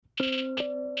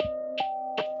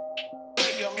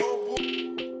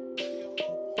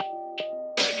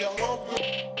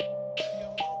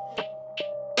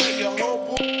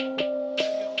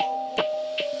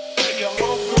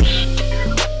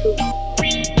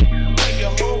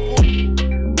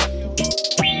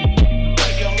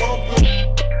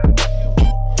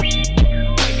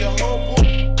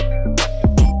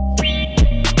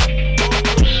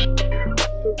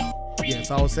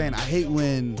I was saying, I hate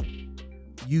when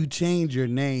you change your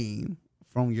name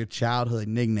from your childhood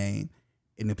nickname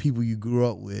and the people you grew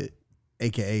up with,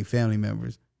 aka family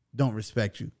members, don't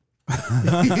respect you.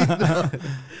 You know?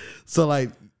 So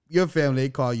like your family, they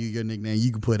call you your nickname.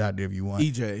 You can put it out there if you want.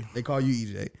 EJ. They call you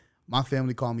EJ. My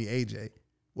family call me AJ.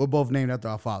 We're both named after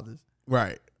our fathers.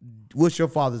 Right. What's your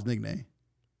father's nickname?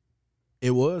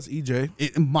 It was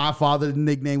EJ. My father's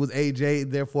nickname was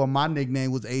AJ. Therefore, my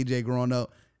nickname was AJ growing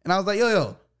up. And I was like,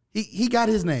 yo, he got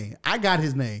his name. I got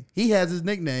his name. He has his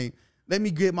nickname. Let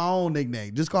me get my own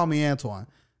nickname. Just call me Antoine.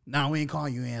 Nah, we ain't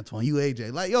calling you Antoine. You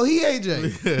AJ. Like, yo, he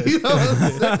AJ. You know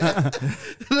what I'm saying?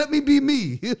 Let me be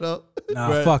me, you know? Nah,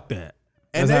 But- fuck that.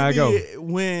 That's And how I go.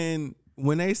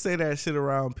 when they say that shit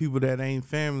around people that ain't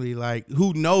family, like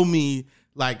who know me,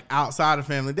 like outside of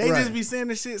family, they Right. just be saying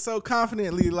the shit so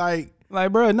confidently, like,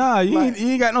 Like, bro, nah, you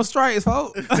ain't got no stripes,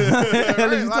 folks. What the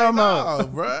hell is you talking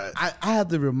about? bro. I have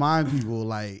to remind people,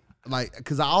 like,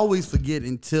 because I always forget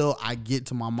until I get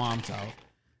to my mom's house.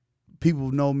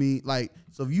 People know me, like,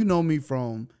 so if you know me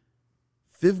from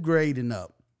 5th grade and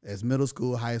up, as middle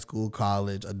school, high school,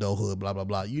 college, adulthood, blah, blah,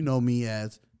 blah, you know me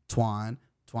as Twine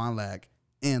Lack,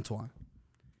 Antoine.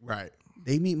 Right.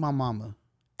 They meet my mama.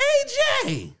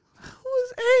 AJ! Who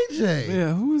is AJ?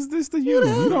 Yeah, who is this to you?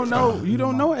 You don't know. You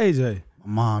don't know AJ.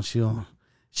 My mom,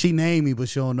 she named me, but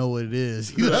she don't know what it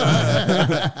is. You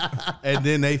know? And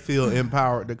then they feel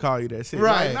empowered to call you that shit.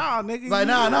 Right. Like, nah, nigga. Like,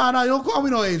 nah, you don't call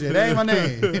me no AJ. That ain't my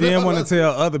name. Then want to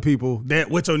tell other people that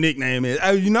what your nickname is.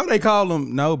 Oh, you know they call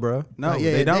them. No, bro. No,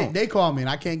 Yeah, they don't. They call me and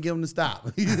I can't get them to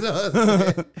stop. You know what I'm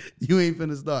saying? You ain't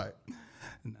finna start.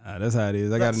 Nah, that's how it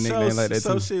is. I got a nickname like that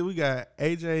so too. shit, we got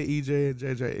AJ, EJ, and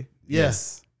JJ.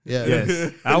 Yes. Yeah.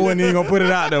 Yes, I wasn't even gonna put it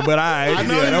out there, but I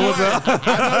know you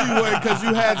wouldn't because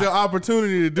you had your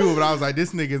opportunity to do it, but I was like,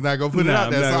 this nigga's not gonna put it Nah,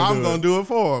 out there, I'm so not gonna I'm do gonna do it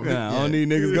for him. Nah, I don't need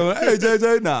niggas going, hey,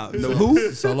 JJ, nah. No,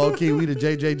 who? So low key, we the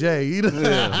JJJ. You know?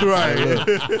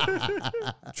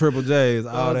 Right. Triple J's,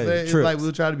 all I'm that. saying? It's Trips. like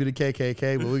we'll try to be the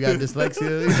KKK, but we got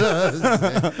dyslexia. You know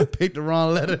what I'm saying? Pick the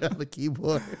wrong letter on the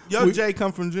keyboard. Yo, Jay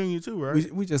come from Junior too,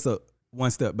 right? we just one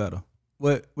step better.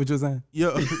 What you saying?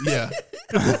 Yo, yeah.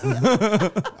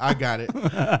 I got it.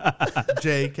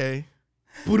 JK.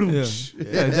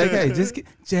 Yeah, JK,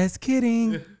 just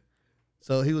kidding.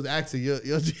 So he was asking your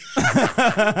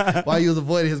why you was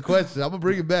avoiding his question. I'm gonna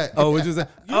bring it back. Oh, what you saying?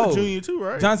 You Junior too,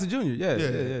 right? Johnson Jr. Yeah.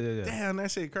 Damn, that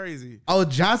shit crazy. Oh,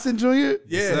 Johnson Jr.?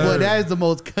 Yeah. Boy, that is the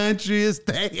most countryest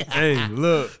thing. Hey,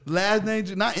 look. Last name,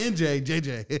 not NJ,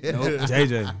 JJ. No,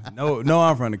 JJ. No,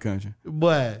 I'm from the country.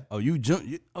 Boy. Oh, you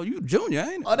junior, ain't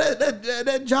it? Oh,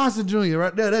 that Johnson Jr.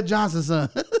 right there, that Johnson son.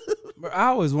 Bro, I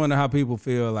always wonder how people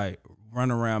feel like run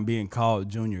around being called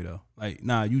junior though. Like,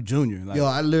 nah, you junior. Like,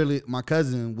 Yo, my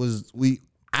cousin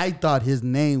I thought his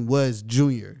name was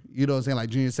Junior. You know what I'm saying? Like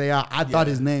Junior say, I thought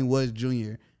his name was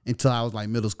Junior until I was like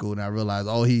middle school and I realized,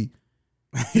 he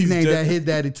named that his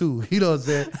daddy too. You know what I'm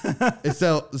saying? And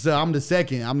so I'm the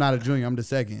second. I'm not a junior. I'm the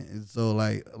second. And so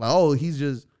he's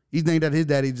named that his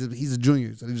daddy. He's a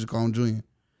junior. So they just call him Junior.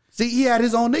 See, he had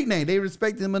his own nickname. They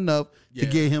respect him enough to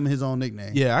give him his own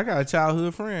nickname. Yeah, I got a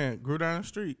childhood friend, grew down the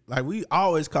street. Like, we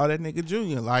always call that nigga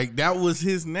Junior. Like, that was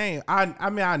his name. I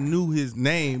mean, I knew his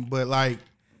name, but like,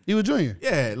 He was Junior.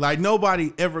 yeah, like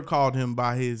nobody ever called him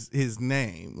by his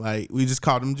name. Like, we just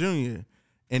called him Junior.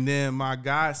 And then my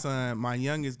godson, my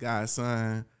youngest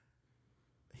godson,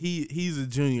 he's a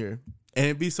junior. And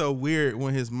it'd be so weird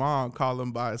when his mom called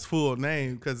him by his full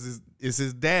name because it's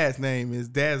his dad's name. His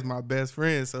dad's my best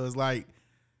friend. So it's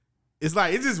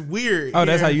just weird. oh,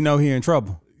 that's how you know he in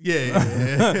trouble.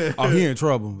 Yeah. Oh, he in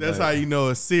trouble. That's how you know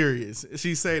it's serious.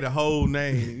 She say the whole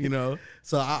name, you know.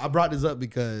 So I brought this up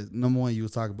because number one, you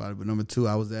was talking about it, but number two,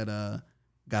 I was at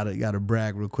gotta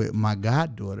brag real quick. My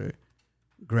goddaughter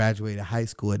graduated high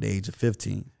school at the age of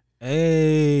 15.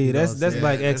 Hey, You know that's what I'm saying?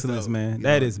 black That's excellence, dope. man. You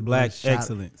That know, is black shot-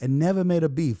 excellence. And never made a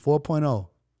B, 4.0.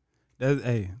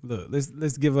 Hey, look,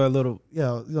 let's give her a little.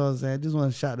 Yo, you know what I'm saying? Just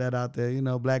want to shout that out there. You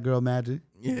know, black girl magic.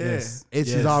 Yeah. Yes. And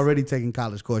she's already taking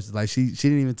college courses. Like she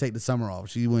didn't even take the summer off.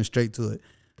 She went straight to it.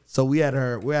 So we had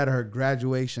her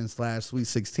graduation / Sweet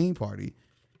 16 party.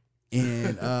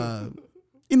 And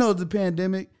the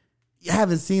pandemic, you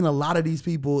haven't seen a lot of these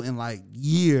people in like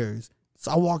years. So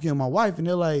I walk in with my wife and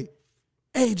they're like,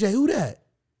 "Hey Jay, who that?"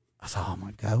 I said, "Oh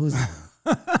my God, who's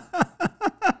that?"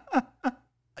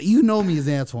 You know me as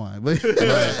Antoine, but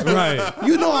Right.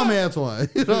 you know I'm Antoine.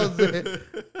 You know what I'm saying?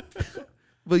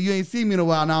 But you ain't seen me in a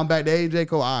while. Now I'm back to AJ.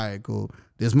 Cool. All right, cool.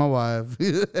 This my wife.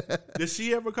 Did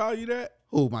she ever call you that?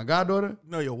 Who, my goddaughter?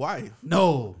 No, your wife.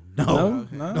 No. No.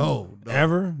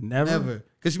 Ever? Never? Never.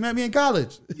 Because she met me in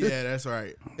college. Yeah, that's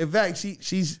right. In fact,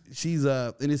 she's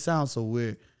and it sounds so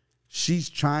weird. She's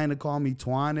trying to call me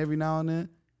Twine every now and then.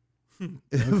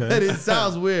 But it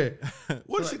sounds weird.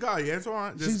 What did she call you,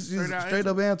 Antoine? She's straight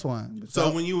up Antoine.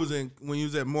 So when you was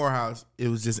at Morehouse, it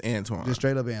was just Antoine. Just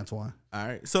straight up Antoine. All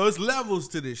right. So it's levels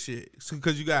to this shit.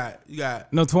 Because you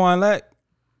got. No Twine Lack?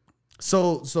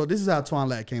 So this is how Twine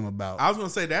Lack came about. I was gonna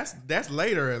say that's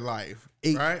later in life,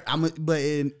 right?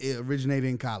 It originated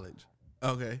in college.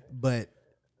 Okay. But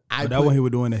That when he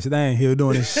was doing this thing. He was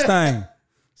doing this thing.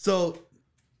 So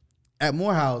at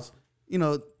Morehouse,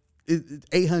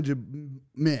 800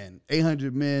 men,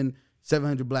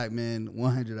 700 black men,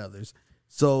 100 others.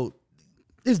 So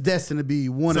it's destined to be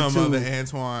one or two. Some other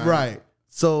Antoine. Right.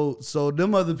 So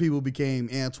them other people became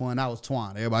Antoine. I was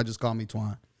Twine. Everybody just called me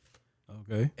Twine.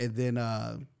 Okay. And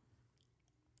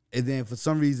then for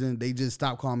some reason they just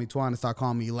stopped calling me Twine and started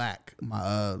calling me Lack.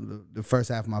 My the first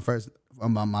half of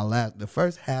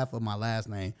my last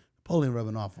name. Napoleon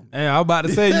rubbing off on me. Hey, I was about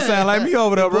to say you sound like me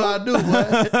over there, bro. Well,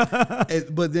 I do,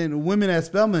 but then women at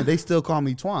Spelman, they still call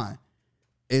me Twine.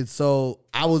 And so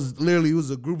it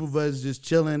was a group of us just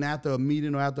chilling after a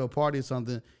meeting or after a party or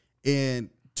something, and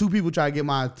two people tried to get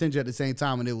my attention at the same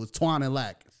time, and it was Twine and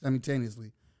Lack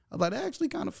simultaneously. I was like, that actually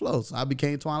kind of flows. So I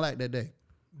became Twine Lack that day.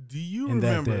 Do you In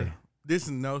that remember? day. This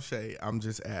is no shade. I'm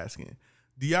just asking.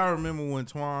 Do y'all remember when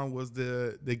Twine was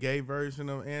the gay version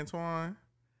of Antoine?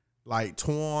 Like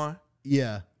Twan?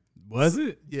 Yeah. Was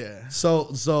it? Yeah.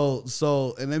 So,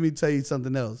 and let me tell you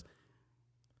something else.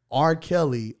 R.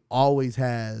 Kelly always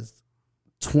has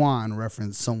Twine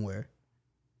reference somewhere.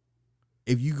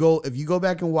 If you go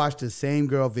back and watch the Same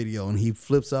Girl video and he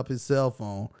flips up his cell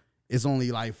phone, it's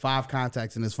only like 5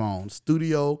 contacts in his phone.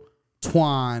 Studio,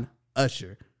 Twine,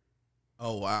 Usher.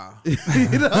 Oh wow. You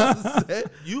know what I'm saying?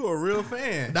 You a real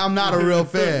fan. I'm not a real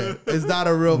fan. It's not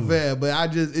a real fan,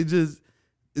 but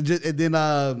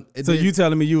So you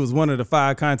telling me you was one of the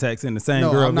 5 contacts in the Same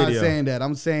Girl I'm not video? saying that.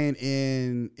 I'm saying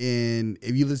in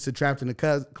if you listen to Trapped in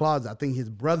the Closet, I think his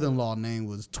brother-in-law name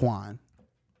was Twine.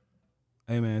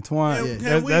 Hey man, Twine.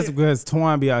 Yeah. That's because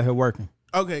Twine be out here working.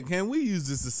 Okay, can we use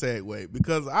this as a segue?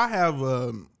 Because I have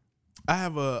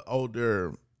a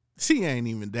older. She ain't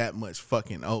even that much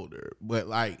fucking older, but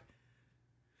like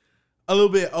a little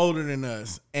bit older than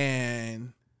us.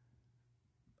 And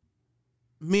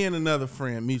me and another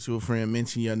friend, mutual friend,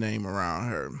 mentioned your name around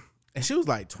her, and she was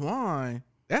like, "Twine,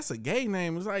 that's a gay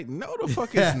name." It's like, no, the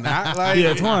fuck it's not. Like,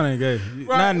 Yeah, Twine ain't gay.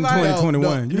 Right, Not in like-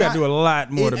 2021. No, you got to do a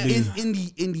lot more to be. in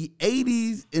the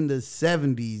 80s, in the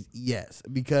 70s, yes,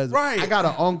 because Right. I got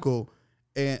an uncle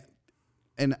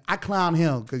and I clown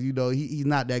him because he's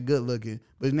not that good looking,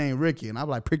 but his name Ricky, and I'm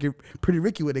like pretty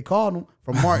Ricky, what they called him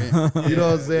from Martin. You know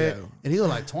what I'm saying? yeah. And he was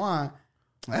like, Twine,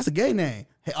 that's a gay name.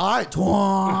 Hey, all right,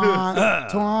 Twine,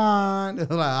 Twine. Like,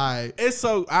 all right. It's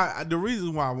so the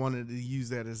reason why I wanted to use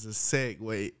that as a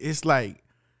segue, it's like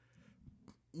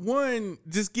one,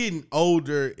 just getting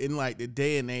older in like the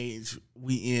day and age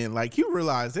we in, like you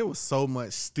realize there was so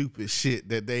much stupid shit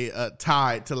that they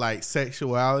tied to like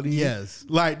sexuality. Yes.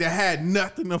 Like that had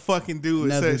nothing to fucking do with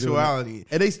Nothing to do with sexuality.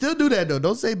 And they still do that though.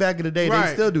 Don't say back in the day,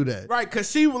 they still do that. Right, cause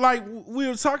she like we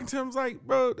were talking to him, was like,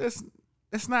 bro, that's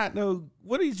not no.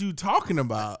 What are you talking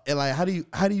about? And like, how do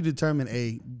you determine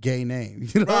a gay name?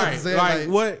 You know what I'm Right,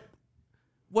 saying? like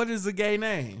what is a gay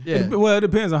name? Yeah. Well, it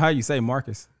depends on how you say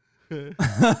Marcus.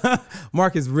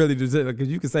 Marcus really does it because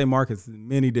you can say Marcus in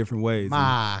many different ways.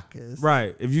 Marcus.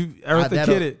 Right. If you Eartha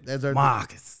Kitt it, that's Eartha-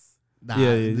 Marcus. Nah,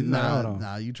 Yeah,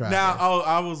 nah, you try. Now, that.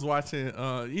 I was watching,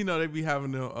 they be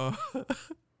having the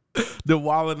the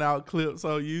Wildin' Out clips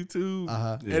on YouTube,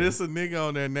 and it's a nigga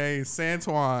on there named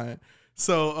Santuan.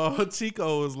 So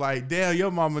Chico was like, "Damn,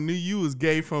 your mama knew you was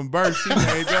gay from birth. She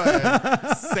made your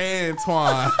ass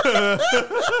Santuan."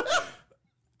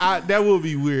 That would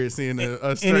be weird seeing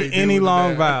a straight Any dude with long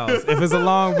that. vowels. If it's a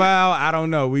long vowel, I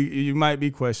don't know. You might be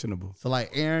questionable. So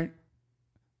like Aaron,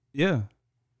 Yeah.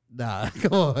 nah,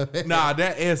 come on. Nah,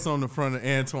 that S on the front of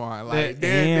Antoine, like That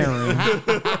Aaron.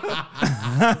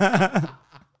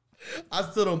 I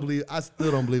still don't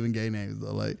believe in gay names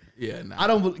though. Like, yeah, nah. I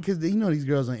don't because these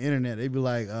girls on the internet, they be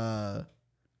like,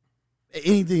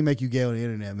 anything make you gay on the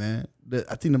internet, man.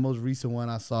 I think the most recent one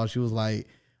I saw, she was like,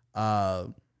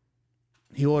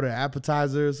 he ordered an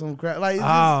appetizer or some crap. Like,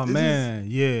 Man,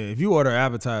 yeah. If you order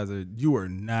appetizer, you are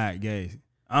not gay.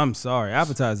 I'm sorry,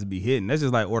 appetizers be hitting. That's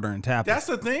just like ordering tapas. That's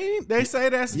the thing. They say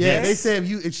that's yeah. gay. They said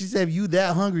she said if you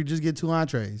that hungry, just get 2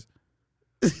 entrees.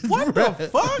 What the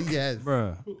fuck? Yes,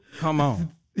 Bruh, come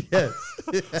on. yes.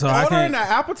 So I Ordering can't. an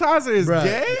appetizer is Bruh,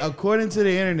 gay? according to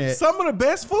the internet. Some of the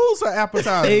best foods are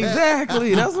appetizers.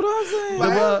 Exactly. That's what I'm saying.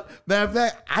 Well, matter of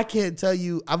fact, I can't tell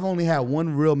you. I've only had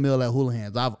one real meal at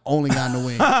Houlihan's. I've only gotten the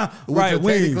wings, which Right, are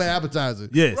technically wings. appetizer.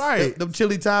 Yes. Right. Them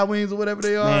chili Thai wings or whatever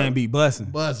they are. Man, be bussing.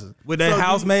 Buzzing. With that So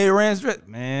house-made ranch dressing.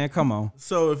 Man, come on.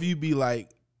 So if you be like,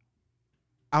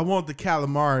 I want the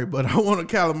calamari, but I want a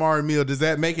calamari meal, does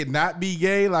that make it not be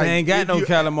gay? Like, They ain't got if no you-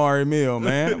 calamari meal,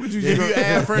 man. What you If just you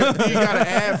add you gotta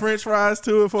add French fries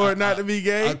to it for it not to be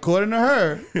gay. According to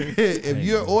her, if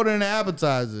you're ordering an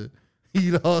appetizer,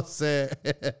 you know what I'm saying?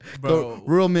 Bro.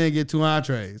 Real men get 2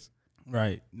 entrees.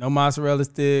 Right. No mozzarella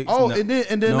sticks. Oh, no, and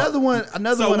then no- another one.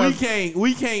 So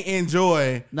we can't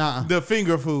enjoy Nah. the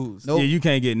finger foods. Nope. Yeah, you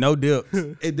can't get no dips.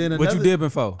 And then What you dipping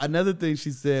for? Another thing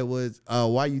she said was,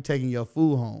 "Why you taking your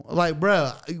food home?" Like,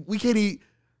 bruh, we can't eat.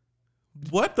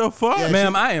 What the fuck? Yeah,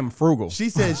 Ma'am, I am frugal. She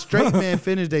said straight men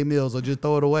finish their meals or just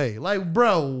throw it away. Like,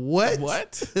 bro, what?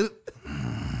 What?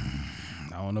 I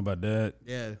don't know about that.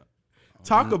 Yeah.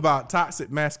 Talk about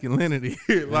toxic masculinity.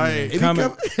 Like,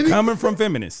 Coming from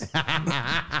feminists.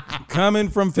 Coming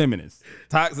from feminists.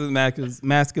 Toxic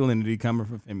masculinity coming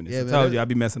from feminists. Yeah, I man, told you I'd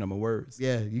be messing up my words.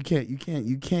 Yeah, you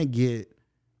can't get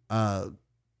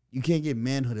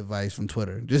manhood advice from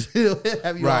Twitter. Just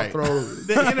have you all right. throw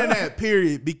The internet,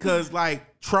 period, because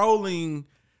like trolling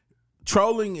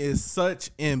is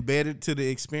such embedded to the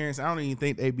experience. I don't even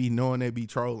think they be knowing they be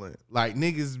trolling. Like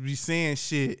niggas be saying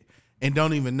shit and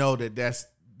don't even know that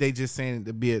they just saying it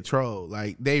to be a troll.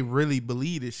 Like they really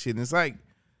believe this shit. And it's like,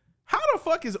 how the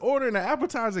fuck is ordering an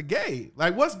appetizer gay?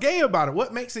 Like what's gay about it?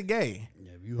 What makes it gay?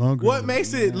 Yeah, you hungry? What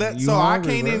makes it you so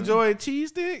hungry, I can't bro. enjoy cheese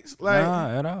sticks? Like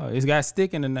Nah, at all. It's got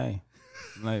stick in the name.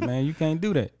 Like, man, you can't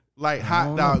do that. like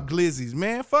hot dog glizzies.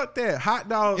 Man, fuck that. Hot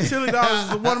dog, chili dogs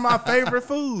is one of my favorite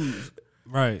foods.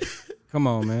 Right. Come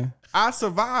on, man. I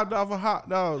survived off of hot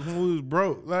dogs when we was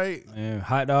broke. Like, Man,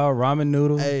 hot dog, ramen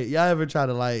noodles. Hey, y'all ever try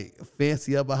to like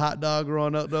fancy up a hot dog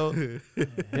growing up though? We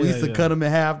used to yeah. cut them in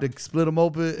half to split them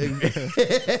open and,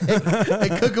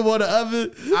 and cook them on the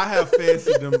oven. I have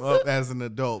fancied them up as an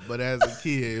adult, but as a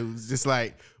kid, it was just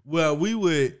like, well, we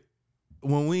would,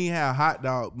 when we had hot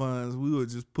dog buns, we would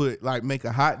just make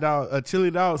a chili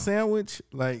dog sandwich,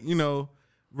 like, you know,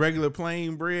 regular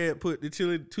plain bread, put the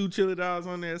 2 chili dogs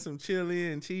on there, some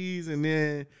chili and cheese, and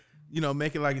then, you know,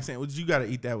 make it like a sandwich. You got to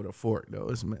eat that with a fork, though.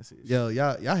 It's messy. Yo,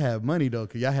 y'all have money though,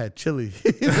 cause y'all had chili.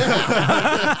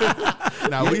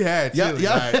 Now, we had chili.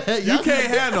 You can't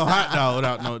have no hot dog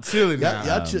without no chili now.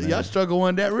 y'all struggle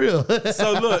on that real.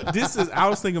 So, look, I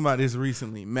was thinking about this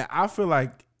recently. Man, I feel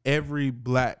like every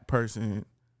black person,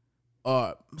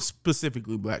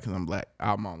 specifically black, because I'm black,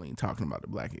 I'm only talking about the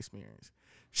black experience,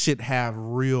 should have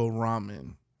real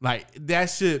ramen. Like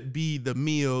that should be the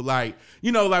meal. Like,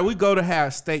 you know, like we go to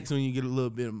have steaks when you get a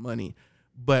little bit of money.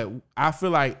 But I feel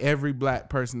like every black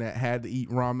person that had to eat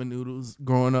ramen noodles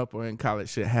growing up or in college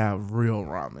should have real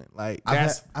ramen. Like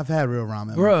I've had real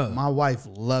ramen. Bruh. My wife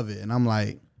love it, and I'm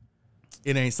like,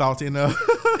 it ain't salty enough.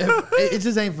 it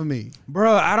just ain't for me.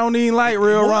 Bro, I don't even like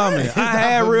real What? ramen. I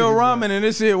had real ramen and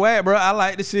this shit whack, bro. I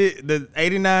like the shit, the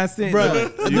 89 cents. Bro,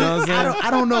 You know what I'm saying? I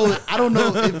don't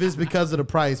know if it's because of the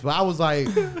price, but I was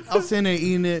sitting there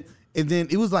eating it, and then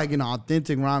it was like an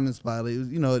authentic ramen spot. It was,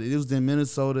 you know, it was in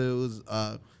Minnesota. It was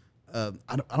I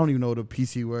don't even know what the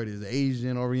PC word is.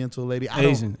 Asian Oriental lady.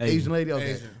 Asian lady.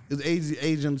 Okay, Asian. it was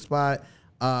Asian spot.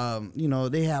 You know,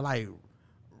 they had like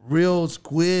real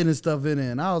squid and stuff in it,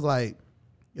 and I was like,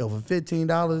 yo, for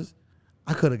 $15,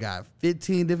 I could have got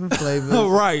 15 different flavors.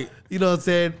 Right. You know what I'm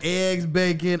saying? Eggs,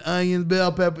 bacon, onions,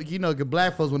 bell pepper. You know, 'cause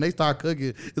black folks, when they start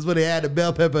cooking, it's when they add the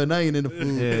bell pepper and onion in the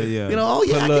food. Yeah. You know, oh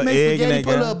yeah, Put a I little can make egg in spaghetti, that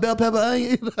put a guy. little bell pepper,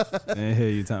 onion. You And here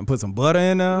you time. Put some butter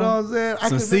in there. know what I'm saying?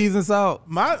 Some seasoned salt.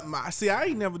 See, I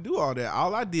ain't never do all that.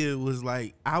 All I did was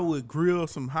like I would grill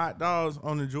some hot dogs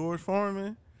on the George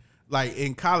Foreman. Like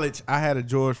in college, I had a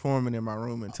George Foreman in my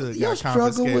room until it Your got struggle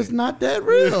confiscated. was not that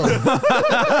real.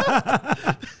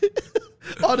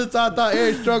 All the time I thought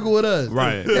Eric struggled with us.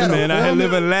 Right. He had a Man, I had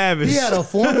Foreman. living lavish. He had a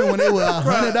Foreman when they were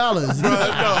 $100. Bro,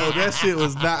 no, that shit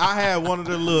was not. I had one of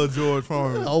the little George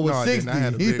Foreman. Oh, with no, I didn't. I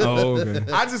had a 60. big one. Oh,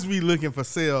 okay. I just be looking for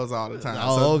sales all the time.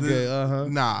 Oh, okay,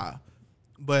 Nah.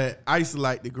 But I used to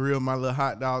like to grill my little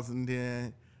hot dogs, and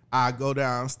then I go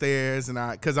downstairs and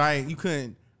I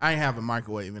ain't have a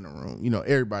microwave in the room. You know,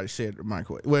 everybody shared the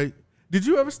microwave. Well, Did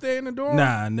you ever stay in the dorm?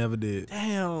 Nah, I never did.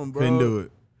 Damn, bro. Couldn't do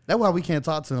it. That's why we can't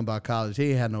talk to him about college. He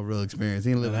ain't had no real experience.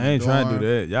 He ain't living I ain't in a trying to dorm.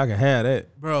 do that. Y'all can have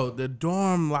that. Bro, the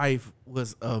dorm life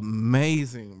was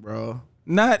amazing, bro.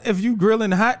 Not if you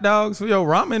grilling hot dogs for your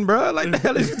ramen, bro. Like the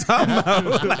hell is you talking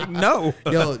about? Like no.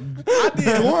 Yo,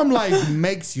 dorm life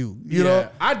makes you. You know.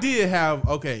 I did have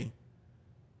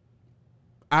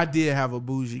a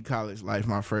bougie college life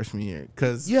my freshman year.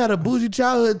 Cause You had a bougie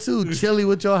childhood too. Chili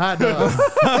with your hot dog.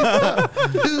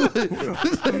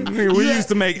 We used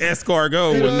to make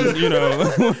escargot, You know,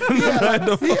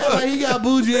 when, he got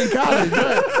bougie in college.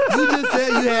 Right? You just said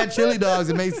you had chili dogs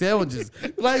and made sandwiches.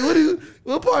 Like,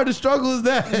 what part of the struggle is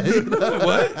that? You know?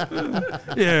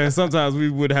 What? Yeah, sometimes we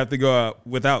would have to go out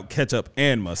without ketchup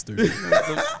and mustard.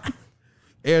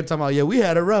 Every time we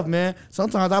had it rough, man.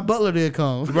 Sometimes our butler did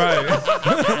come. Right.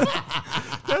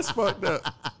 that's fucked up.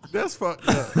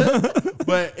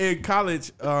 But in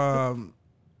college,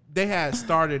 they had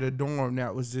started a dorm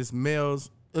that was just males.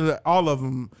 All of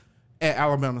them at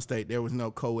Alabama State. There was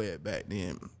no co-ed back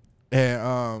then,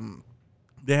 and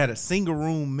they had a single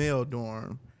room male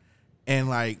dorm. And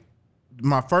like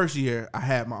my first year, I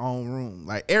had my own room.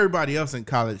 Like everybody else in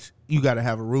college, you got to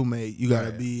have a roommate. You got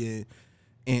to be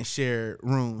in shared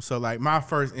rooms. So like my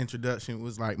first introduction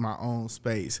was like my own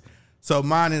space. So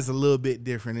mine is a little bit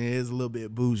different. It is a little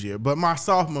bit bougier. But my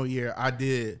sophomore year, I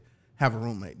did have a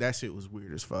roommate. That shit was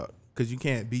weird as fuck. Cause you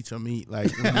can't beat your meat like.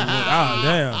 When Oh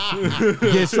damn!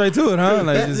 Get straight to it, huh?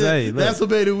 Like just hey, look. That's what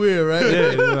made it weird, right? Yeah,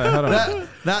 like, hold on.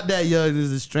 Not that young.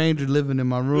 There's a stranger living in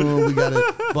my room. We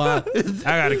gotta buy. I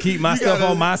gotta keep my stuff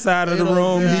on my side of the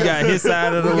room. He got his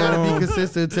side of the We gotta room. be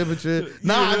consistent temperature.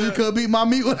 I just couldn't beat my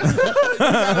meat. you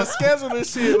gotta schedule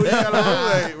this shit when you got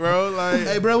a roommate, bro. Like,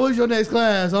 Hey, bro, what's your next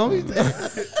class, homie?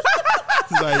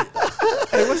 like,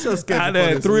 hey, what's your schedule? Got there for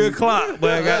at this 3 week? o'clock,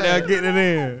 but I got there getting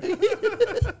it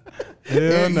in. Hell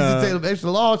Yeah, you no. used to take them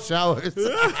extra long showers.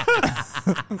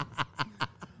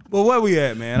 But where we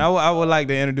at, man? I would like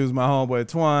to introduce my homeboy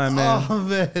Twine, man. Oh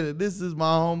man, this is my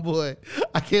homeboy.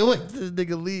 I can't wait till this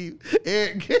nigga leave.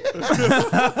 Eric.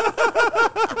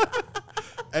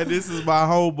 And this is my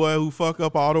homeboy who fuck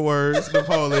up all the words,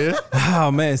 Napoleon.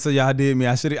 Oh man, so y'all did me.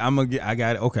 I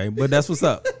got it. Okay, but that's what's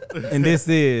up. And this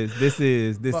is This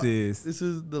is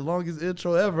the longest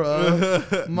intro ever.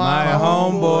 my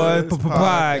homeboy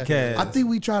podcast. podcast. I think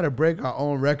we try to break our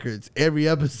own records every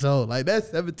episode. Like that's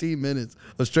 17 minutes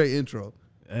of straight intro.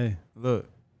 Hey, look,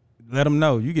 let them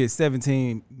know you get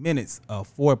 17 minutes of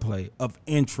foreplay of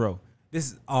intro.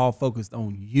 This is all focused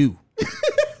on you.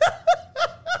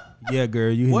 Yeah,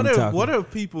 girl, you hear me talking. What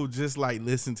if people just like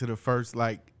listen to the first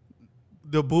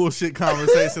the bullshit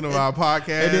conversation of our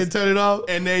podcast And then turn it off.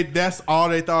 and that's all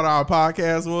they thought our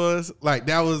podcast was? Like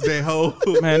that was their whole.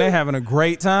 Man, they having a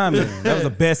great time. Man. That was the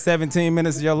best 17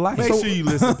 minutes of your life. Make sure you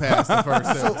listen past the first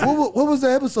So sentence. what was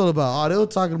the episode about? Oh, they were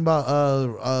talking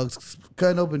about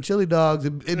cutting open chili dogs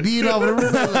and beating off the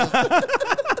roof.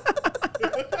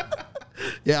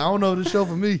 Yeah, I don't know the show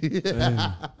for me.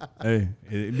 Hey,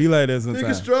 it be like that Nigga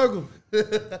sometimes. struggle.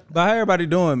 But how everybody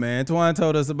doing, man? Twine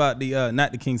told us about the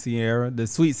not the King Sierra, the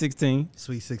Sweet 16.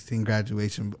 Sweet 16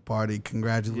 graduation party.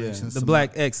 Congratulations. The to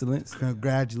Black Excellence.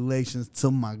 Congratulations to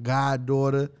my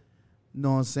goddaughter. You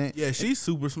know what I'm saying? Yeah, she's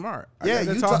super smart. I Yeah, got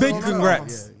to you talk talk- to Big her.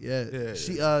 congrats. Yeah.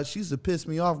 She used to piss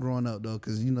me off growing up though,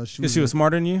 because you know she was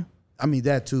Smarter than you? I mean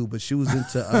that too, but she was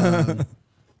into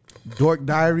Dork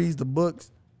Diaries, the books.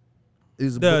 It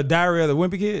was a The book. Diary of the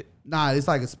Wimpy Kid? Nah, it's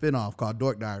like a spinoff called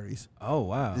Dork Diaries. Oh,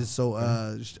 wow. It's so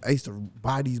I used to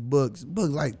buy these books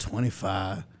like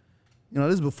 25. You know,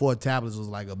 this is before tablets was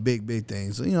like a big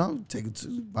thing. So, you know, I'm taking to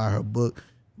buy her book,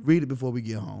 read it before we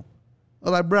get home. I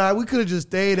was like, bro, we could have just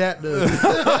stayed at the.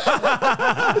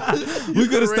 We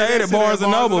could have stayed at Barnes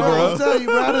and Noble, I'm bro. telling you,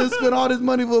 bro, I done spent all this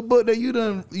money for a book that you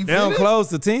done. You They don't finished? close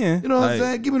to 10. You know what Like, I'm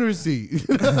saying? Give me the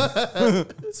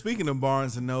receipt. Speaking of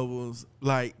Barnes and Nobles,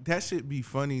 like that should be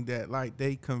funny that like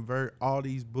they convert all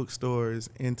these bookstores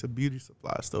into beauty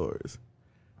supply stores.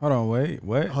 Hold on, wait,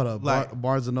 what? Hold up, Like-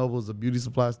 Barnes and Noble is a beauty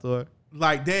supply store.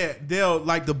 Like they'll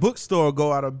like the bookstore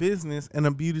go out of business and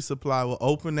a beauty supply will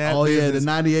open that Oh yeah, the business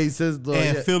 98 cents store.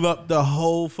 and fill up the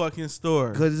whole fucking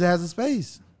store. Because it has a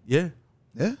space. Yeah.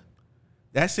 Yeah.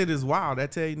 That shit is wild. I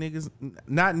tell you niggas,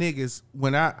 not niggas,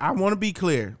 when I want to be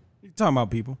clear, You talking about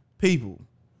people? people.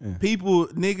 Yeah. People,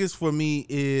 niggas for me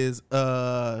is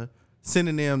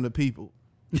synonym to people.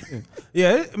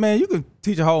 Yeah, man, you can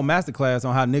teach a whole master class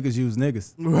on how niggas use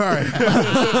niggas. Right.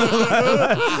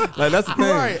 Like that's the thing.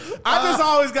 Right. I just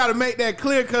always got to make that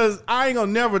clear because I ain't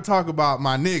gonna never talk about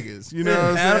my niggas. You know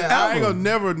what I'm saying? I ain't gonna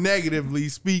never negatively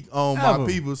speak on my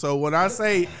people. So when I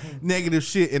say negative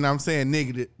shit and I'm saying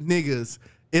negative niggas,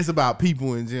 it's about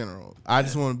people in general. I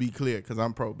just want to be clear because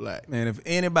I'm pro-black. Man, if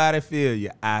anybody feel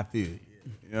you, I feel you.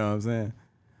 You know what I'm saying?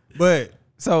 But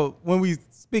so when we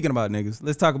speaking about niggas,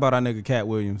 let's talk about our nigga Cat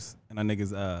Williams and our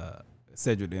niggas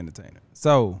Cedric the Entertainer.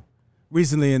 So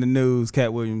recently in the news,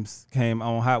 Cat Williams came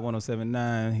on Hot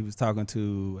 107.9. He was talking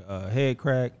to Head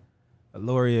Crack,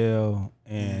 L'Oreal,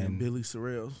 and Billy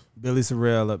Sorrells. Billy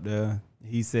Sorrell up there.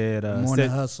 He said Morning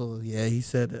Hustle. Yeah, he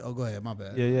said that. Oh, go ahead. My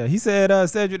bad. Yeah. He said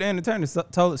Cedric the Entertainer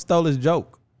stole his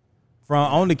joke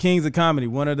from on the Kings of Comedy.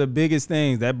 One of the biggest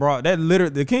things that brought that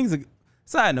literally the Kings of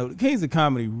Side note, the Kings of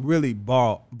Comedy really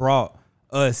brought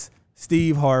us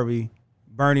Steve Harvey,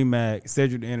 Bernie Mac,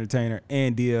 Cedric the Entertainer,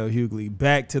 and D.L. Hughley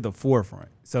back to the forefront.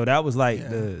 So that was like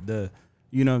the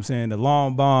you know what I'm saying, the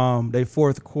long bomb, they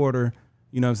fourth quarter,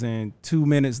 you know what I'm saying, 2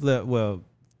 minutes left,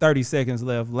 30 seconds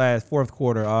left, last fourth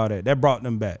quarter, all that. That brought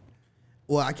them back.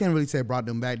 Well, I can't really say brought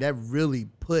them back. That really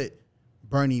put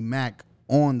Bernie Mac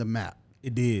on the map.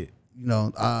 It did. You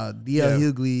know, D.L.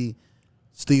 Hughley,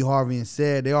 Steve Harvey, and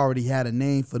said they already had a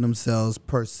name for themselves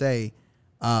per se.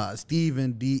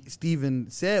 Steven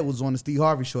said was on the Steve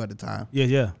Harvey show at the time.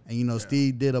 Yeah. And you know,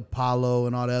 Steve did Apollo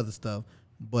and all the other stuff.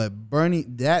 But Bernie,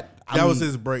 that was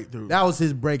his breakthrough. That was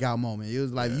his breakout moment. It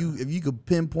was like if you could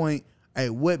pinpoint, hey,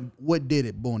 what did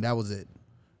it? Boom, that was it.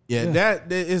 Yeah,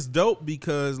 that is dope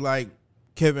because like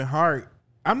Kevin Hart,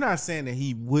 I'm not saying that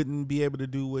he wouldn't be able to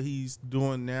do what he's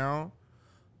doing now,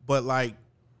 but like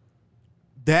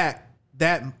that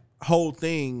whole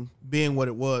thing being what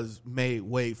it was made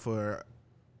way for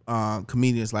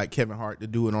comedians like Kevin Hart to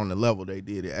do it on the level they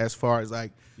did it, as far as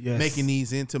like making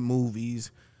these into movies,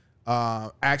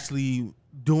 actually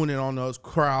doing it on those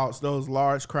crowds, those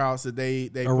large crowds that they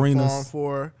perform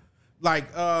for. Like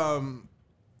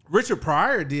Richard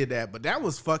Pryor did that, but that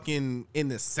was fucking in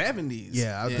the 70s.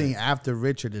 Yeah, I think after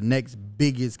Richard, the next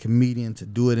biggest comedian to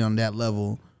do it on that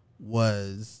level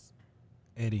was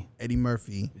Eddie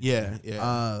Murphy. Yeah.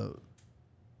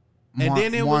 And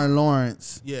then it Martin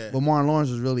Lawrence. Yeah. But Martin Lawrence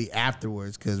was really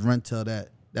afterwards because Rentel, that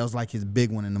was like his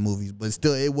big one in the movies. But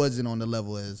still, it wasn't on the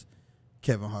level as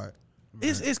Kevin Hart.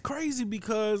 It's crazy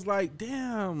because like,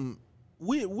 damn,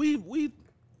 we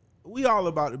all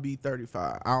about to be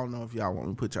 35. I don't know if y'all want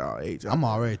me to put y'all age up. I'm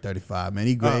already 35, man.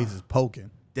 These grades is poking.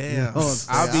 Damn. You know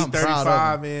I'll be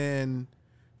 35 in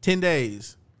 10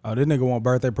 days. Oh, this nigga want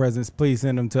birthday presents. Please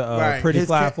send them to Pretty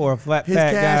Fly for a Fat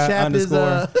Guy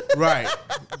 _ Right.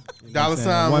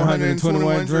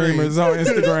 $121 Dreamers on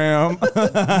Instagram.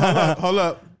 Hold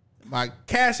up. My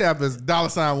Cash App is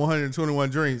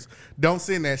 $121 Dreams. Don't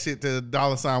send that shit to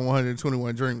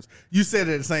 $121 Dreams. You said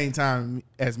it at the same time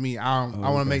as me. I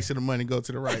want to make sure the money go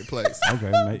to the right place.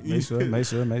 Okay, make sure. Make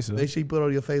sure you put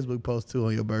on your Facebook post too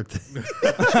on your birthday.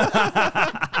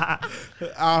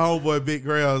 Our homeboy Big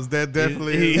Grails, that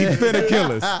definitely he's finna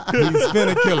kill us. He's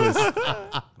finna kill us.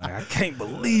 Like, I can't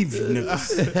believe you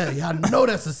niggas. Y'all know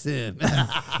that's a sin.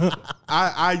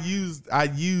 I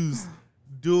used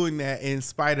doing that in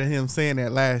spite of him saying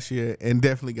that last year, and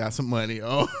definitely got some money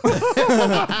on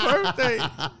my birthday.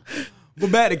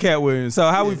 But back to Cat Williams. So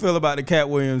how we feel about the Cat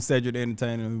Williams Cedric the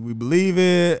Entertainer? We believe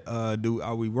it? Are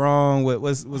we wrong?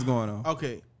 What's going on?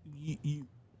 Okay,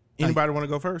 anybody want to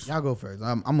go first? Y'all go first.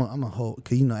 I'm a whole,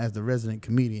 cause you know, as the resident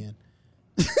comedian.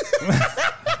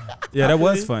 Yeah, that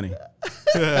was funny.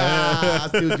 I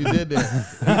see what you did there.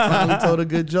 He finally told a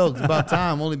good joke. It's about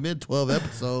time. Only been 12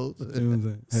 episodes.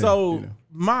 So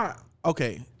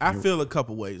I feel a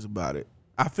couple ways about it.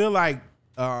 I feel like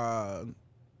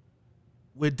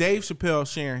with Dave Chappelle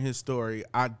sharing his story,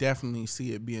 I definitely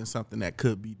see it being something that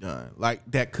could be done. Like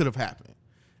that could have happened.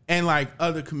 And like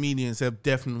other comedians have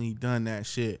definitely done that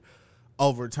shit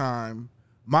over time.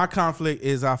 My conflict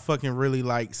is I fucking really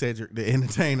like Cedric the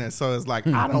Entertainer. So it's like,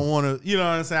 I don't want to, you know what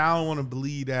I'm saying? I don't want to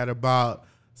believe that about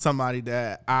somebody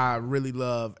that I really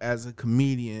love as a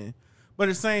comedian. But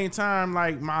at the same time,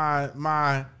 like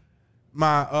my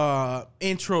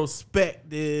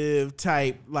introspective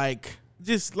type, like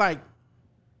just like,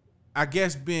 I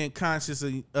guess being conscious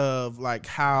of like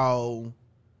how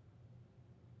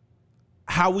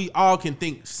we all can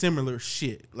think similar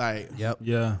shit. Like, Yep.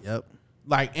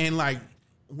 Like, and like,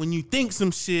 when you think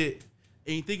some shit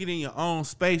and you think it in your own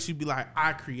space, you be like,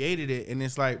 I created it. And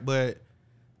it's like, but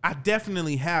I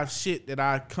definitely have shit that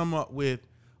I come up with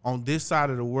on this side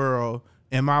of the world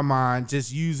in my mind,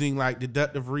 just using like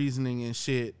deductive reasoning and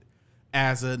shit.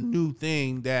 as a new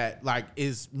thing that like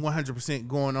is 100%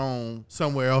 going on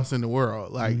somewhere else in the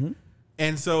world. Like,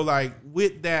 and so like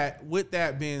with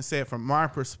that being said, from my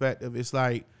perspective, it's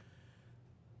like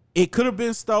it could have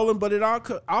been stolen, but it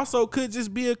also could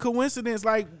just be a coincidence.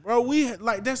 Like, bro,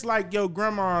 that's like your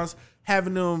grandma's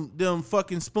having them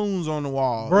fucking spoons on the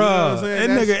wall. Bro, you know what I'm saying?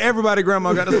 that nigga, everybody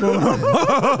grandma got a spoon.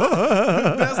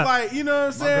 That's like, you know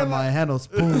what I'm My saying? grandma ain't had no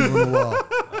spoons on the wall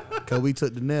because we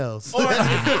took the nails. Or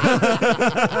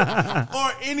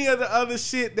any of the other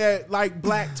shit that like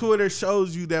Black Twitter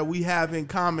shows you that we have in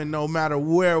common, no matter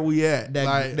where we at.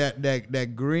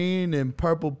 That green and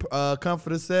purple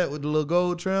comforter set with the little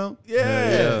gold trim.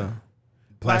 Yeah.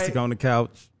 Plastic Like, on the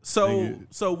couch.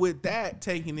 So with that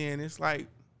taken in, it's like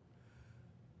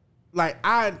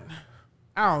I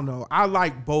don't know. I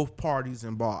like both parties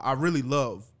involved. I really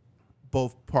love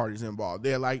both parties involved.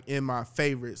 They're like in my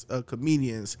favorites of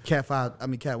comedians. Cat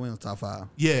Williams top 5.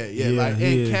 Yeah. Like,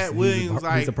 and Cat Williams,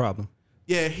 he's a problem.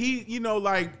 Yeah,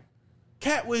 like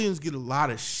Cat Williams get a lot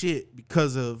of shit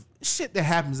because of shit that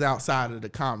happens outside of the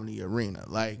comedy arena.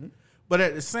 Like, but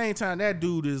at the same time, that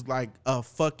dude is like a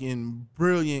fucking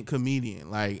brilliant comedian.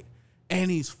 Like,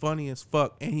 and he's funny as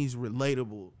fuck and he's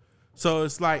relatable. So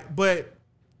it's like, but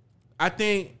I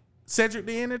think Cedric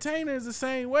the Entertainer is the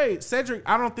same way.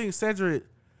 I don't think Cedric's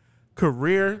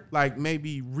career like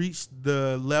maybe reached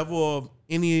the level of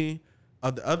any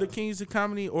of the other kings of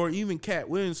comedy or even Cat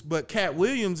Williams, but Cat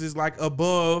Williams is like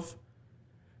above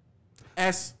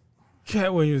as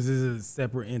Cat Williams is a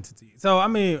separate entity. So I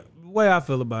mean, the way I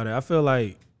feel about it, I feel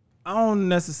like I don't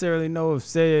necessarily know if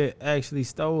Ced actually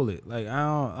stole it. Like, I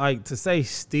don't like to say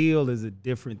steal is a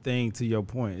different thing to your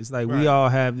point. It's like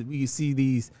we see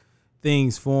these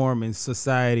things form in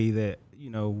society that,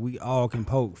 you know, we all can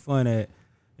poke fun at.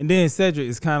 And then Cedric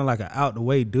is kind of like an out the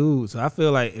way dude. So I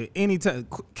feel like at any time,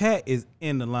 Cat is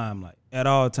in the limelight at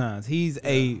all times. He's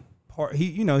he's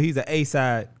an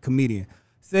A-side comedian.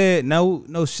 Ced,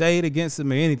 no shade against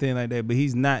him or anything like that, but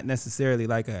he's not necessarily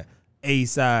like a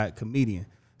A-side comedian.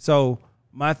 So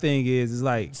my thing is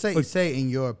like say in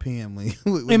your opinion,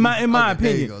 in my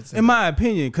opinion,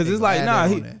 because it's like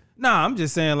I'm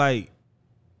just saying like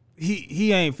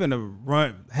he ain't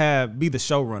finna be the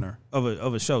showrunner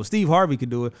of a show. Steve Harvey could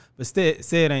do it, but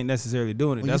Ced ain't necessarily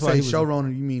doing it. When That's you why say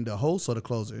showrunner, you mean the host or the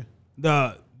closer?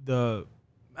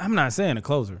 I'm not saying the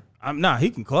closer. He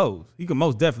can close. He can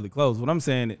most definitely close. What I'm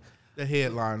saying the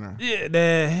headliner. Yeah,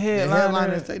 the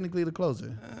headliner is technically the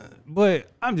closer.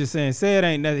 But I'm just saying, Ced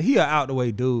ain't nothing. He a out the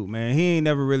way dude, man. He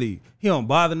don't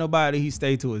bother nobody. He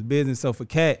stay to his business. So for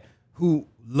Cat, who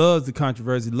loves the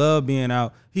controversy, love being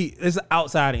out, it's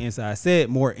outside and inside. Ced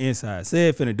more inside.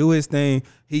 Ced finna do his thing.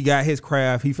 He got his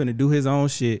craft. He finna do his own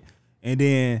shit. And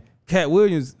then Cat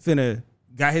Williams finna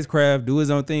got his craft, do his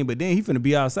own thing, but then he finna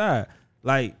be outside.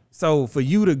 Like, so for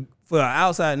an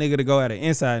outside nigga to go at an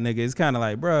inside nigga, it's kind of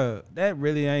like, bro, that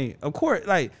really ain't. Of course,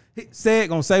 like, Ced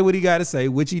gonna say what he got to say,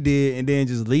 which he did, and then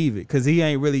just leave it, because he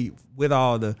ain't really with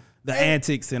all the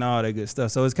antics and all that good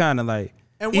stuff. So it's kind of like,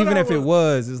 even if it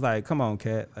was, it's like, come on,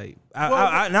 Cat. Like,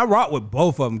 I rock with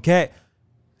both of them. Cat,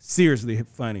 seriously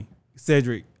funny.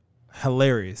 Cedric,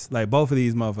 hilarious. Like, both of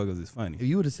these motherfuckers is funny. If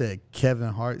you would have said Kevin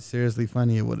Hart, seriously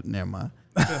funny, it would have, never mind.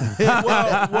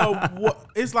 well,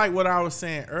 it's like what I was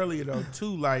saying earlier though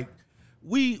too. Like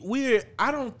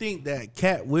I don't think that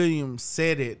Cat Williams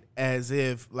said it as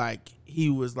if like he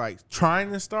was like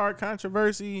trying to start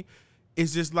controversy.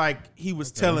 It's just like he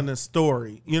was telling a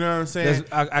story. You know what I'm saying?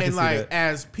 I can and see like that.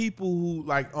 as people who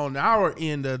like on our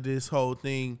end of this whole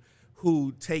thing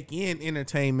who take in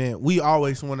entertainment, we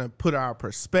always want to put our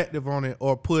perspective on it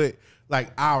or put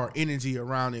like our energy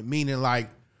around it. Meaning like,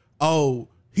 oh,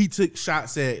 he took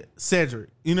shots at Cedric,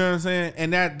 you know what I'm saying?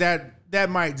 And that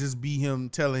might just be him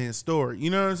telling his story, you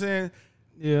know what I'm saying?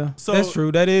 Yeah, so that's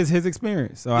true. That is his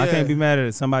experience. So I can't be mad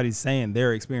at somebody saying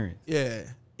their experience. Yeah.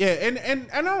 Yeah, and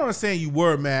I'm not saying you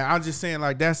were mad. I'm just saying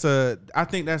like I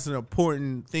think that's an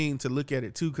important thing to look at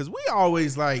it too, because we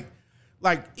always like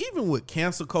even with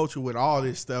cancel culture, with all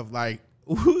this stuff, like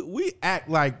we act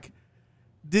like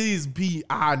these be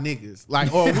our niggas,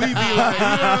 like, or we be like, you know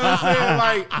what I'm saying,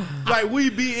 like we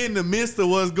be in the midst of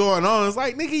what's going on. It's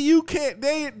like, nigga, you can't.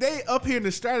 They up here in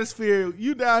the stratosphere.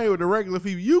 You down here with the regular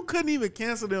people. You couldn't even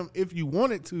cancel them if you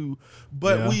wanted to.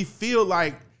 But we feel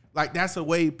like that's a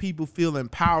way people feel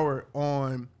empowered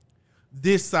on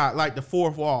this side, like the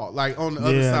fourth wall, like on the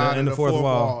other side of the fourth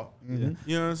wall. Mm-hmm.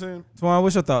 You know what I'm saying? Twan,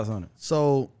 what's your thoughts on it?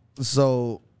 So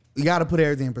you got to put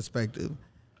everything in perspective.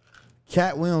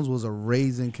 Cat Williams was a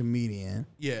raising comedian.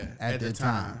 Yeah, at the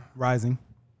time. Rising.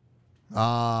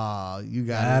 You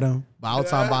got Adam. it. But I was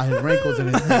talking about his wrinkles in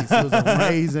his face. He was an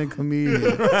amazing comedian.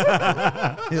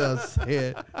 Yes,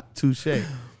 yeah, touche.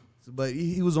 But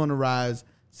he was on the rise.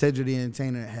 Cedric the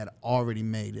Entertainer had already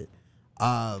made it.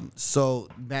 So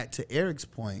back to Eric's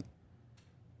point,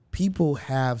 people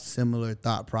have similar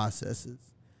thought processes.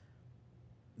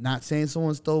 Not saying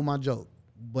someone stole my joke,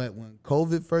 but when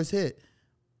COVID first hit,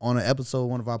 on an episode of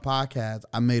one of our podcasts,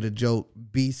 I made a joke,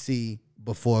 BC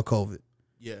before COVID.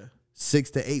 Yeah.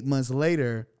 6 to 8 months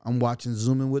later, I'm watching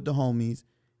Zooming with the Homies,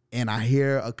 and I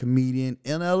hear a comedian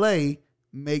in LA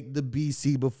make the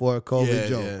BC before COVID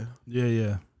joke.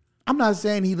 Yeah. I'm not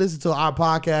saying he listened to our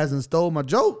podcast and stole my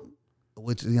joke,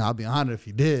 which I'll be honored if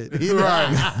he did.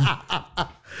 Right.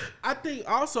 I think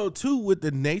also too with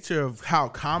the nature of how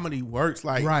comedy works,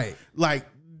 like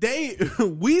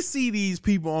we see these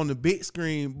people on the big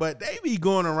screen, but they be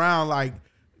going around like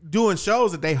doing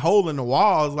shows that they hole in the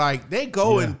walls. Like they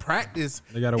go and practice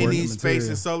in these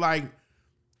spaces. So like,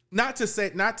 not to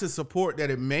support that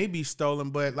it may be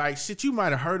stolen, but like shit, you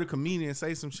might have heard a comedian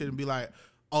say some shit and be like,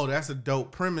 "Oh, that's a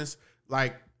dope premise."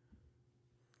 Like,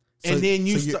 and then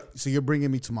so you're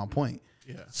bringing me to my point.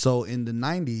 Yeah. So in the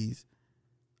 90s,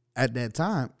 at that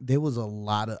time, there was a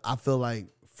lot of, I feel like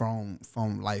from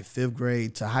like 5th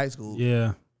grade to high school,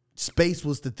 space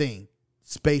was the thing.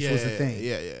 Space was the thing.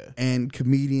 Yeah. And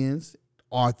comedians,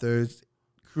 authors,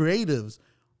 creatives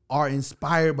are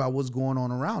inspired by what's going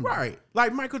on around them. Right.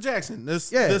 Like Michael Jackson. The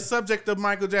subject of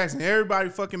Michael Jackson. Everybody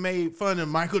fucking made fun of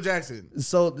Michael Jackson.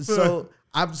 So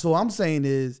I'm saying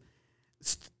is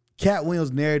Cat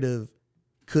Williams' narrative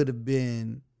could have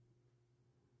been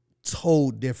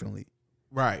told differently.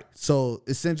 Right. So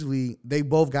essentially, they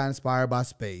both got inspired by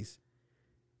space.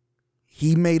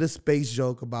 He made a space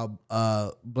joke about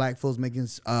black folks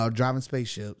driving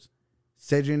spaceships.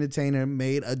 Cedric Entertainer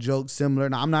made a joke similar.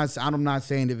 Now I'm not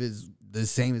saying if it's the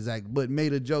same exact, but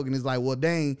made a joke and it's like, well,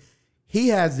 dang, he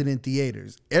has it in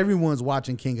theaters. Everyone's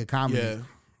watching King of Comedy. Yeah.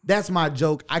 That's my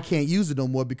joke. I can't use it no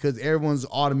more because everyone's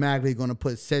automatically going to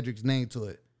put Cedric's name to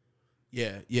it.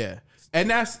 Yeah. And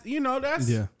that's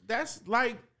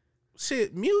like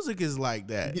shit. Music is like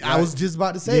that. I was just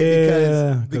about to say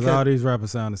it because all these rappers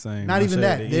sound the same. Not even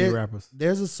that. Rappers.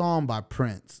 There's a song by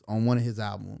Prince on one of his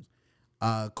albums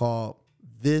called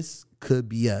 "This Could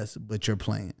Be Us," but you're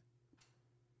playing.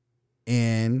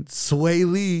 And Sway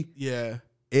Lee. Yeah.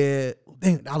 I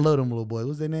love them little boys.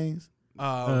 What's their names?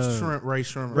 Ray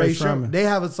Sherman. Ray Sherman. They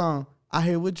have a song. I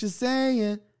hear what you're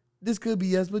saying. This could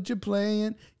be us, but you're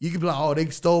playing. You could be like, oh, they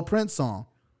stole Prince song.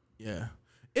 Yeah.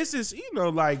 It's just,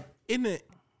 like in the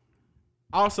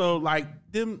also like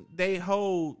them they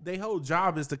whole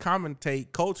job is to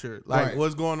commentate culture, like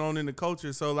what's going on in the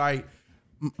culture. So like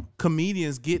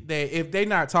comedians get that if they're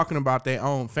not talking about their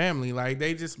own family, like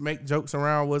they just make jokes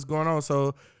around what's going on.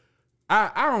 So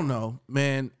I don't know,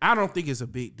 man. I don't think it's a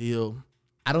big deal.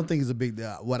 I don't think it's a big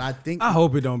deal. I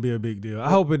hope it don't be a big deal. I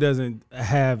hope it doesn't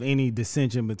have any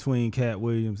dissension between Cat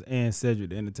Williams and Cedric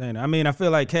the Entertainer. I mean, I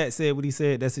feel like Cat said what he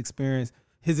said. That's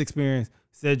his experience.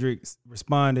 Cedric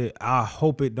responded. I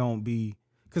hope it don't be,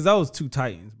 because those two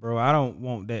titans, bro. I don't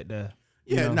want that to.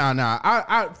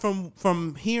 I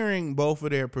from hearing both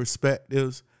of their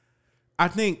perspectives, I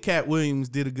think Cat Williams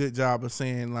did a good job of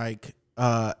saying like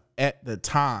at the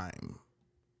time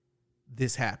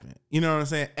this happened. You know what I'm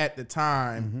saying? At the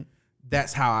time,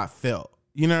 that's how I felt.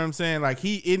 You know what I'm saying? Like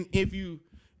if you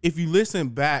listen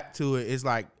back to it, it's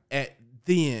like at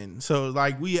then. So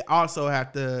like we also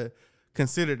have to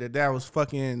consider that was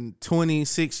fucking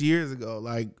 26 years ago,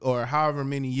 like, or however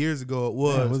many years ago it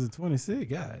was. Yeah, was it 26?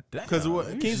 God damn. Because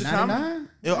Kings of Comedy.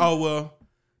 Oh well,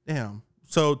 damn.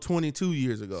 So 22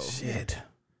 years ago. Shit.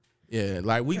 Yeah,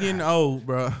 like we getting old,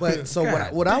 bro. But so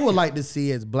what I would like to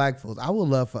see as black folks, I would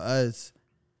love for us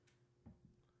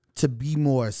to be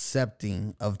more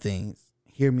accepting of things.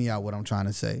 Hear me out what I'm trying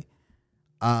to say.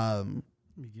 Let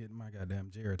me get my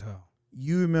goddamn Jared Hall.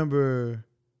 You remember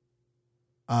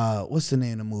what's the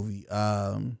name of the movie?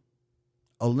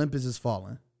 Olympus Has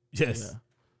Fallen. Yes.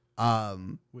 Yeah.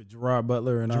 With Gerard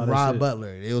Butler and all that shit. Gerard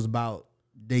Butler. It was about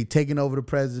they taking over the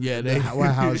president. Yeah, they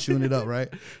White House shooting it up, right?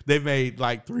 They made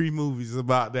like 3 movies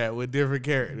about that with different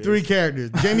characters. 3 characters.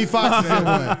 Jamie Foxx is in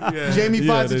one. Yeah. Jamie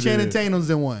Foxx and Channing Tatum's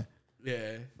in one.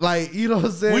 Yeah. Like, you know what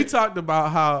I'm saying? We talked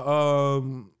about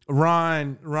how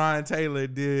Ron Taylor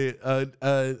did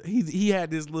he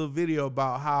had this little video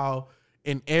about how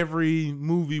in every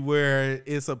movie where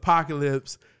it's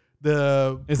apocalypse,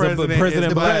 the president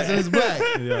is black.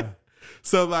 Yeah.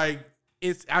 So like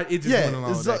it just went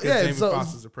along with that because Jamie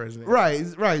Foxx is the president. Right.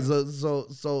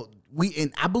 So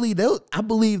I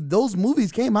believe those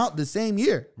movies came out the same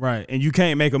year. Right. And you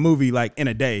can't make a movie like in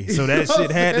a day. So that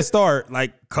shit had to start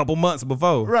like a couple months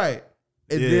before. Right.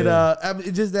 And then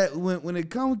it's just that when it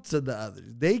comes to the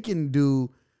others, they can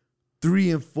do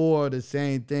 3 and 4 the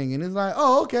same thing. And it's like,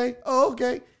 oh,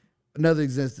 okay. Another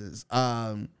existence.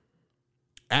 Ashton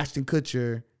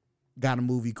Kutcher got a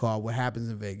movie called What Happens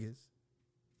in Vegas.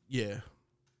 Yeah.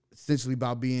 Essentially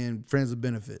about being friends with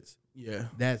benefits. Yeah.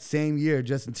 That same year,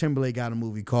 Justin Timberlake got a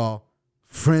movie called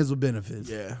Friends with Benefits.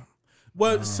 Yeah.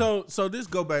 Well, so this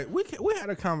go back. We had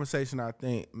a conversation, I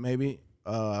think, maybe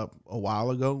a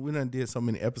while ago. We done did so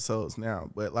many episodes now,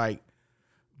 but like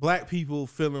black people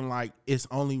feeling like it's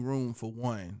only room for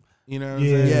one. You know what I'm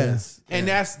saying? Yes. And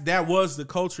that was the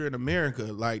culture in America.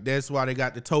 Like that's why they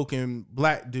got the token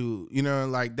black dude, you know,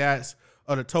 like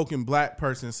or the token black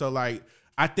person. So like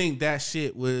I think that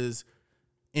shit was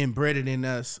embedded in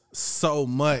us so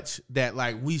much that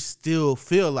like we still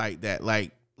feel like that.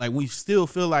 Like we still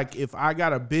feel like if I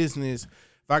got a business,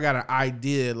 if I got an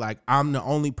idea, like I'm the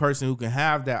only person who can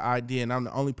have that idea and I'm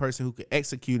the only person who can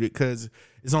execute it because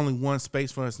it's only one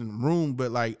space for us in the room.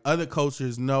 But like other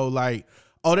cultures know like,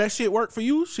 oh, that shit worked for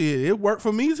you? Shit, it worked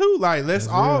for me too. Like let's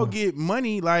all get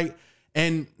money. Like,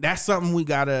 and that's something we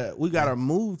gotta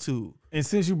move to. And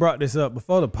since you brought this up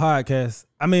before the podcast,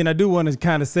 I mean, I do want to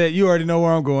kind of say, you already know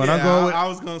where I'm going. Yeah, I'm going with, I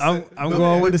was gonna say, I'm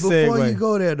going with the segue. Before you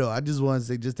go there, though, I just want to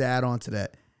say, just to add on to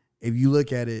that, if you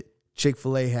look at it,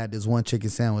 Chick-fil-A had this one chicken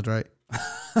sandwich, right?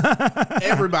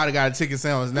 Everybody got a chicken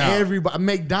sandwich now. Everybody,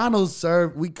 McDonald's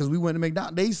served, because we went to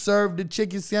McDonald's, they served the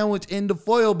chicken sandwich in the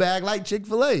foil bag like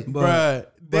Chick-fil-A.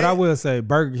 But I will say,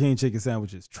 Burger King chicken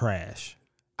sandwich is trash.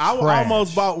 I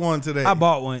almost bought one today. I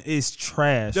bought one. It's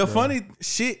trash. The funny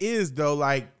shit is though,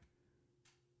 like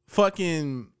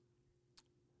fucking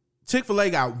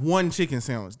Chick-fil-A got one chicken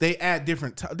sandwich. They add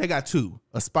different. They got 2,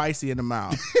 a spicy and a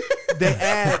mild. They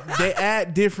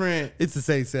add different. It's the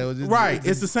same sandwich. Right.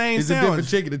 It's the same sandwich. It's a different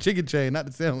chicken. The chicken chain, not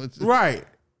the sandwich. Right.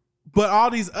 But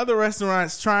all these other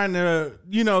restaurants trying to,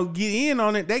 get in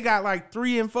on it, they got like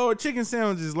 3 and 4 chicken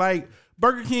sandwiches. Like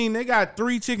Burger King, they got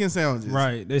 3 chicken sandwiches.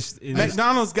 Right.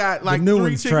 McDonald's got like new 3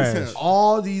 one's chicken trash. sandwiches.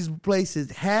 All these places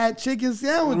had chicken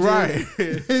sandwiches Right.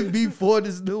 before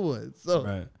this new one. So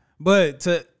right. But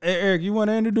Eric, you want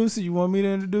to introduce it? You want me to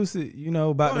introduce it?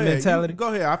 About the mentality? Go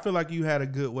ahead. I feel like you had a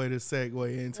good way to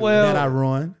segue into Well, that I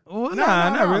ruined. Well,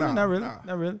 not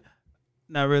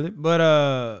really.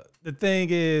 But the thing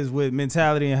is with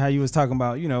mentality and how you was talking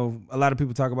about, a lot of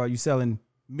people talk about you selling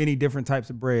many different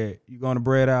types of bread. You go on a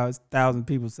bread house, it's 1,000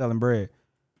 people selling bread.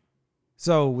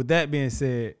 So with that being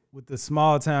said, with the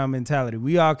small town mentality,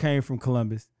 we all came from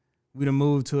Columbus. We done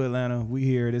moved to Atlanta. We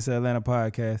here, this Atlanta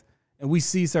podcast, and we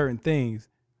see certain things.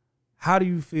 How do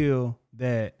you feel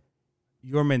that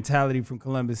your mentality from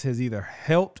Columbus has either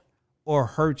helped or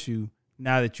hurt you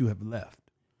now that you have left?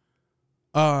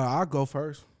 I'll go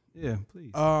first. Yeah,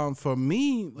 please. For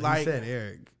me, Like like you said,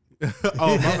 Eric.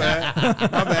 Oh,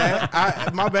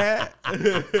 my bad.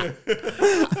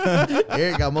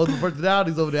 Eric got multiple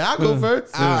personalities over there. I'll go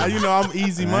first. I'm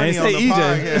easy money on the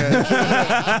podcast.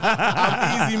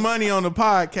 I'm easy money on the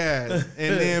podcast.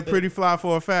 And then Pretty Fly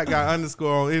for a Fact got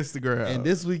underscore on Instagram. And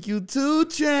this week you 2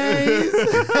 Chainz.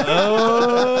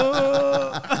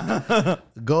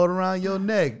 Going around your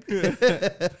neck.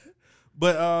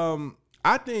 But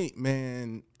I think,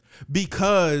 man,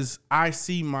 because I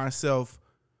see myself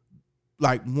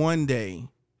like one day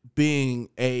being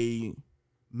a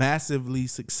massively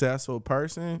successful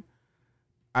person,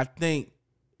 I think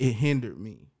it hindered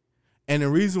me. And the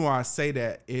reason why I say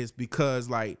that is because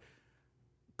like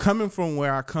coming from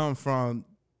where I come from,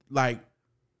 like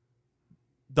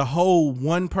the whole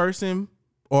one person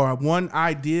or one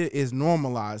idea is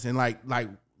normalized. And like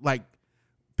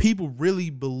people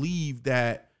really believe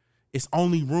that it's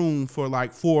only room for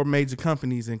like 4 major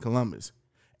companies in Columbus.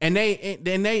 And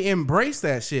they embrace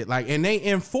that shit, like, and they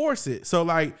enforce it. So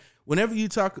like, whenever you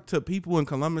talk to people in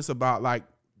Columbus about like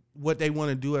what they want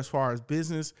to do as far as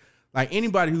business, like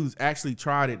anybody who's actually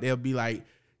tried it, they'll be like,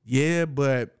 yeah,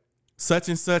 but such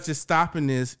and such is stopping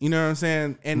this. You know what I'm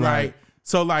saying? And right. like,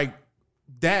 so like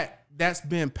that's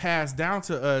been passed down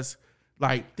to us,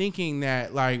 like thinking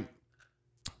that like,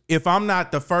 if I'm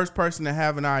not the first person to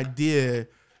have an idea,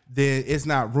 then it's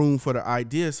not room for the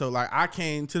idea. So like I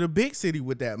came to the big city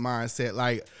with that mindset.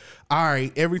 Like, all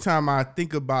right, every time I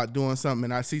think about doing something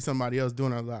and I see somebody else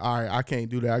doing it, I'm like, all right, I can't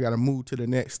do that. I got to move to the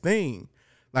next thing.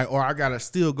 Like, or I got to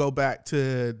still go back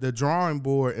to the drawing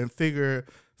board and figure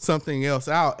something else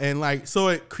out. And like, so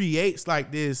it creates like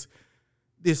this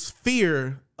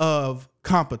fear of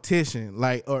competition,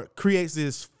 like, or creates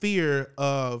this fear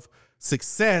of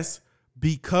success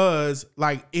because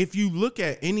like if you look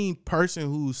at any person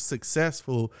who's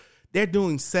successful, they're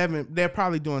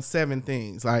probably doing 7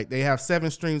 things. Like they have 7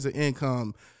 streams of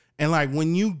income. And like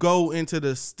when you go into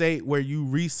the state where you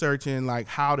researching like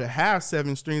how to have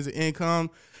 7 streams of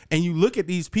income and you look at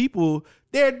these people,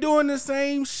 they're doing the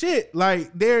same shit.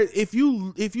 Like if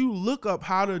you look up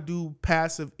how to do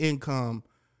passive income,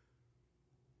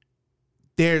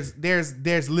 there's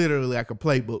literally like a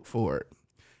playbook for it.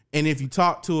 And if you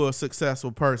talk to a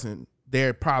successful person,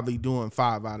 they're probably doing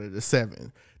 5 out of the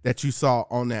 7 that you saw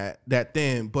on that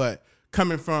thing. But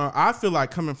I feel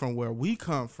like coming from where we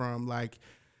come from, like,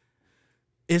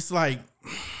 it's like,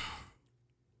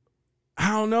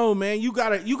 I don't know, man. You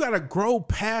gotta grow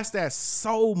past that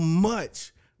so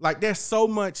much. Like there's so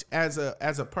much as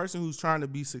a person who's trying to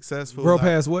be successful. Grow like,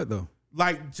 past what though?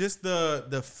 Like just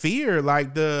the fear,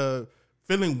 like the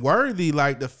feeling worthy,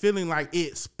 like the feeling like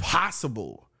it's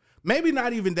possible. Maybe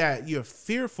not even that you're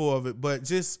fearful of it, but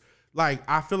just like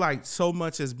I feel like so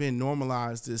much has been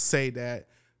normalized to say that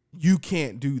you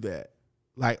can't do that,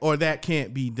 like, or that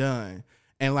can't be done.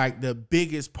 And like the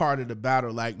biggest part of the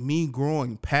battle, like me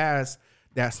growing past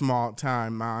that small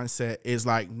time mindset is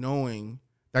like knowing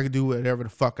I can do whatever the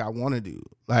fuck I want to do.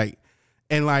 Like,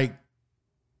 and like,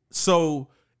 so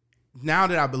now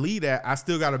that I believe that, I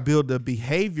still got to build the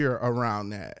behavior around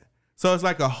that. So it's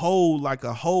like a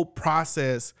whole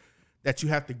process that you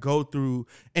have to go through.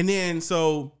 And then,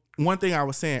 so one thing I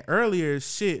was saying earlier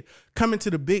is shit, coming to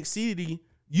the big city,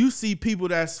 you see people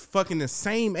that's fucking the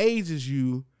same age as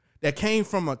you that came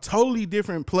from a totally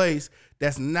different place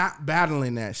that's not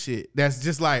battling that shit. That's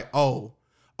just like, oh,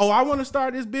 I want to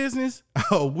start this business.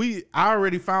 I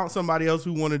already found somebody else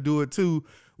who want to do it too.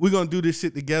 We're going to do this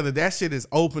shit together. That shit is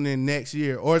opening next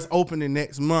year or it's opening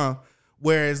next month.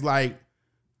 Whereas like,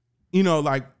 you know,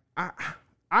 like I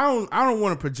don't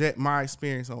want to project my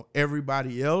experience on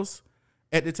everybody else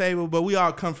at the table, but we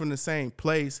all come from the same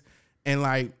place. And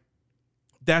like,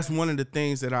 that's one of the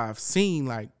things that I've seen,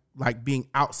 like being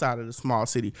outside of the small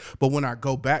city. But when I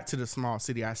go back to the small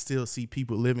city, I still see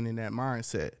people living in that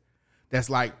mindset. That's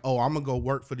like, oh, I'm going to go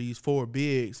work for these 4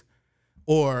 bigs,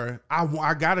 or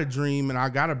I got a dream and I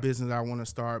got a business I want to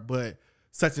start, but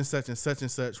such and such and such and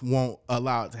such won't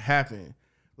allow it to happen.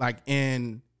 Like,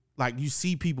 and like you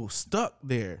see people stuck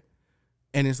there.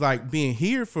 And it's like being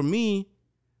here for me,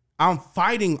 I'm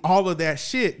fighting all of that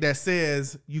shit that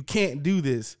says you can't do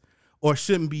this or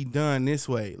shouldn't be done this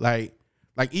way. Like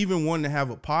even wanting to have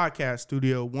a podcast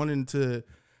studio, wanting to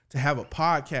have a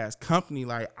podcast company,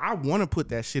 like I want to put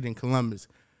that shit in Columbus.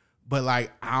 But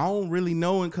like I don't really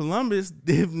know in Columbus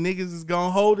if niggas is gonna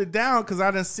hold it down, because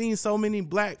I done seen so many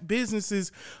black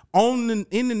businesses in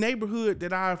the neighborhood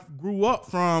that I grew up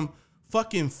from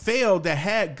fucking failed, that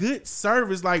had good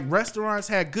service, like restaurants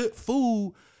had good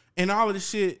food and all of this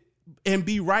shit, and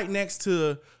be right next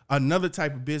to another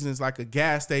type of business like a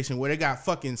gas station where they got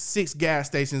fucking 6 gas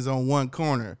stations on one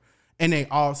corner and they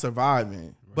all surviving,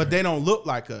 right, but they don't look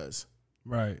like us.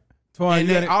 Right. And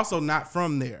they're also not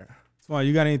from there. Twan,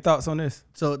 you got any thoughts on this?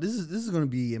 So this is going to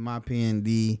be, in my opinion,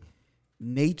 the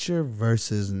nature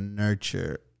versus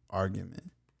nurture argument,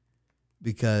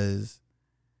 because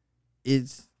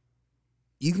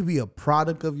you can be a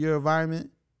product of your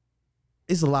environment.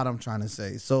 It's a lot I'm trying to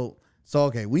say. So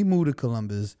okay, we moved to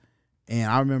Columbus, and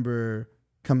I remember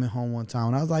coming home one time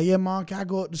and I was like, yeah, Mom, can I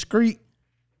go up the street?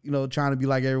 You know, trying to be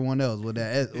like everyone else with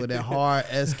that hard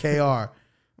SKR.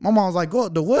 My mom was like, go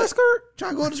up the what skirt?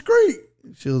 Trying to go up the street.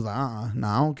 She was like,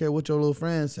 nah, I don't care what your little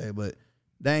friends say, but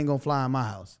they ain't gonna fly in my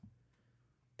house.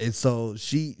 And so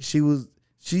she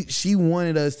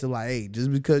wanted us to like, hey,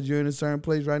 just because you're in a certain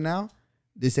place right now,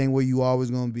 this ain't where you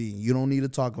always gonna be. You don't need to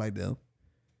talk like them.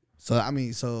 So I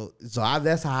mean,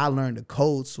 that's how I learned the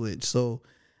code switch. So,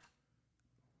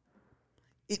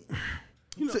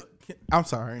 I'm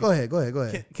sorry. Go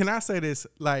ahead. Can I say this?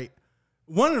 Like,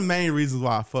 one of the main reasons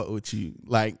why I fuck with you,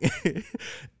 like,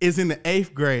 is in the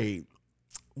 8th grade,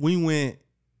 we went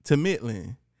to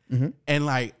Midland, and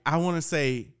like, I want to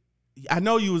say, I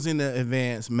know you was in the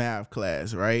advanced math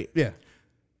class, right? Yeah.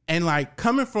 And like,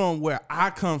 coming from where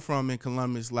I come from in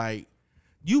Columbus, like,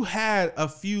 you had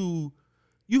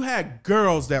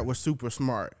girls that were super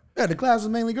smart. Yeah, the class was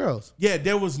mainly girls. Yeah,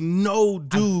 there was no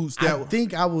dudes I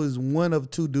think I was one of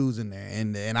 2 dudes in there,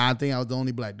 and I think I was the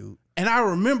only black dude. And I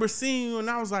remember seeing you, and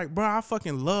I was like, bro, I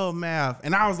fucking love math.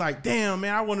 And I was like, damn,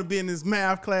 man, I want to be in this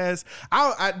math class.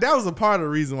 That was a part of the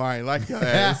reason why I ain't like your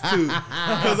ass, too.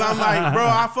 Because I'm like, bro,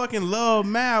 I fucking love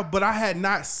math, but I had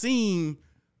not seen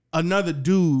another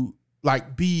dude,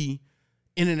 like, be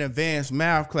in an advanced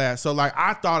math class. So, like,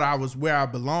 I thought I was where I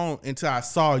belonged until I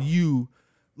saw you,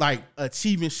 like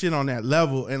achieving shit on that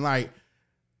level. And like,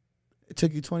 It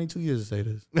took you 22 years to say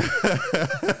this.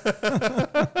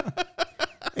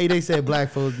 Hey, they said black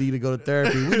folks need to go to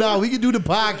therapy. We can do the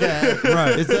podcast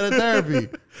Right. instead of therapy.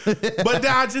 but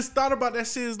then I just thought about that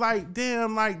shit. It's like,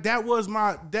 damn, like that was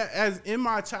as in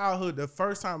my childhood, the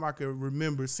first time I could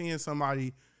remember seeing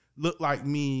somebody look like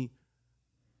me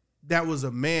that was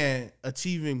a man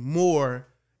achieving more.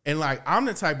 And like, I'm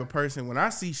the type of person, when I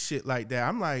see shit like that,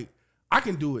 I'm like, I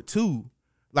can do it too.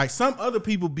 Like some other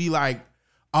people be like,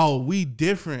 oh, we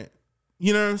different.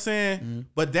 You know what I'm saying? Mm-hmm.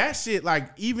 But that shit, like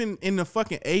even in the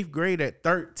fucking 8th grade at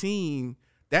 13,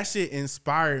 that shit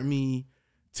inspired me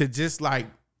to just like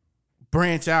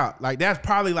branch out. Like that's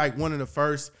probably like one of the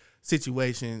first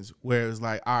situations where it was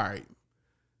like, all right,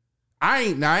 I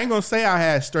ain't gonna say I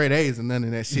had straight A's and none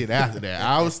of that shit after that.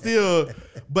 I was still,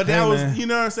 but that was, you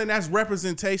know what I'm saying? That's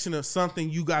representation of something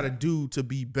you gotta do to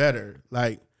be better.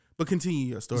 Like, but continue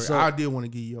your story. So, I did want to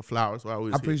give you your flowers while I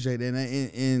was I appreciate it.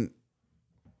 And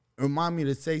remind me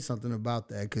to say something about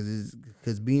that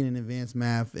because being in advanced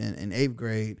math in 8th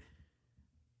grade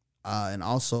and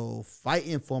also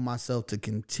fighting for myself to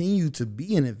continue to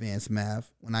be in advanced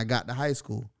math when I got to high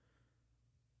school.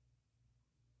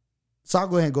 So I'll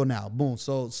go ahead and go now. Boom.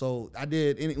 So I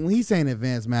did. And when he's saying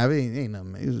advanced math, it ain't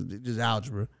nothing. It was just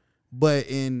algebra. But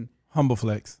in humble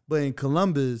flex. But in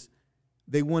Columbus,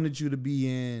 they wanted you to be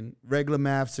in regular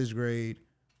math 6th grade,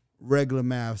 regular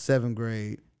math 7th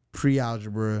grade,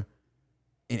 pre-algebra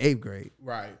in 8th grade.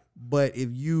 Right. But if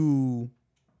you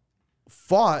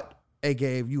fought,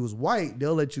 aka if you was white,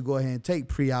 they'll let you go ahead and take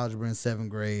pre-algebra in 7th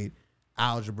grade,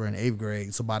 algebra in 8th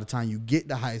grade. So by the time you get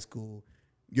to high school,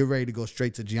 you're ready to go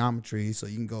straight to geometry. So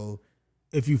you can go.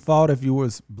 If you fought, if you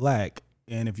was black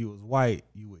and if you was white,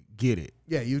 you would get it.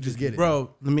 Yeah, you just get it.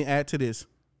 Bro, let me add to this.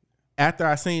 After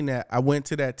I seen that, I went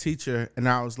to that teacher and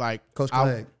I was like, Coach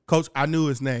Clegg. Coach, I knew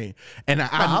his name, and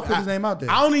I'll put his name out there.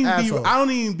 I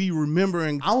don't even be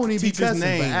remembering. I don't even be teacher's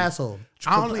name. Asshole.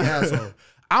 Asshole.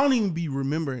 I don't even be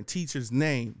remembering teacher's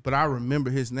name, but I remember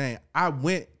his name. I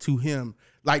went to him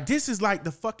like this is like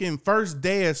the fucking first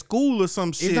day of school or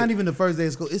some shit. It's not even the first day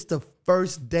of school. It's the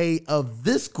first day of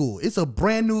this school. It's a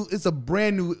brand new.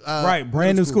 Right,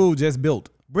 brand new school just built.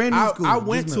 Brand new school. I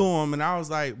went to him and I was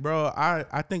like, bro,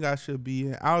 I think I should be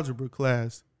in algebra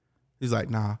class. He's like,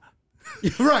 nah.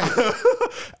 Right.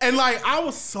 And like I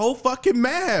was so fucking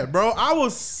mad, bro. I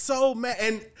was so mad.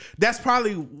 And that's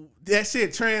probably that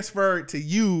shit transferred to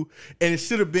you and it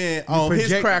should have been on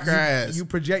his cracker ass. You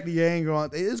projected your anger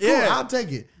on it's cool. Yeah. I'll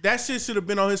take it. That shit should have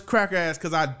been on his cracker ass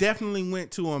because I definitely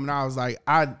went to him and I was like,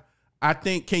 I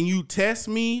think, can you test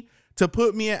me to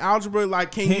put me in algebra?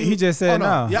 Like, can you? He just said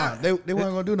no. Yeah, they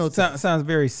weren't gonna do no test. Sounds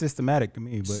very systematic to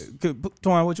me. But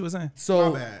Twan, what you were saying?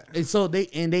 So and so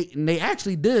they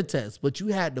actually did a test, but you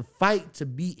had to fight to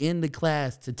be in the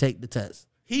class to take the test.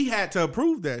 He had to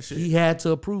approve that shit. He had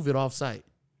to approve it off site.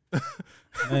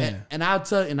 and I'll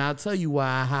tell you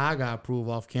how I got approved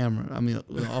off camera. I mean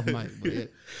off mic. But yeah.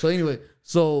 So anyway,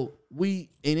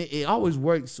 it always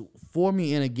works for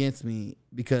me and against me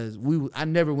because I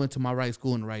never went to my right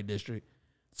school in the right district,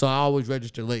 so I always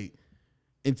register late.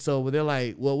 And so they're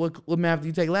like, "Well, what math did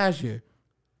you take last year?"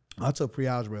 I took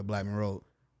pre-algebra at Blackman Road.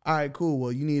 All right, cool.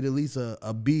 Well, you need at least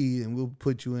a B, and we'll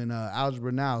put you in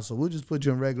algebra now. So we'll just put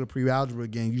you in regular pre-algebra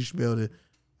again. You should be able to.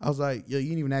 I was like, yo, you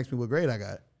didn't even ask me what grade I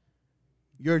got.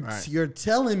 You're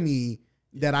telling me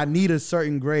that I need a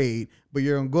certain grade, but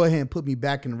you're gonna go ahead and put me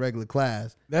back in the regular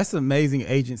class. That's amazing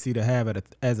agency to have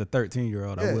as a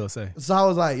 13-year-old. Yeah. I will say. So I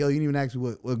was like, yo, you didn't even ask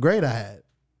me what grade I had.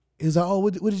 He was like, oh,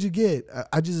 what did you get?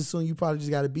 I just assumed you probably just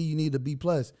got a B. You need a B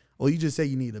plus. Or you just say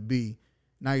you need a B.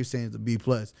 Now you're saying it's a B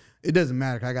plus. It doesn't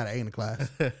matter because I got an A in the class.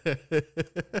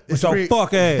 It's your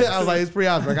fuck ass. I was like, it's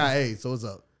pre-algebra. I got an A. So what's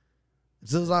up?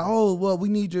 So it was like, oh well, we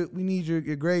need your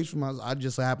grades from us. I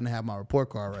just happen to have my report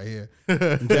card right here.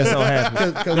 Just so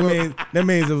happens. That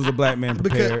means it was a black man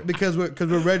prepared. Because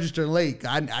we're registered late.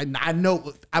 I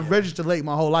know I've registered late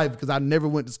my whole life because I never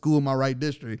went to school in my right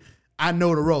district. I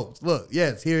know the ropes. Look,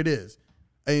 yes, here it is,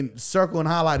 and circle and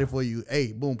highlight it for you.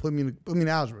 Hey, boom, put me in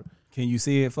algebra. Can you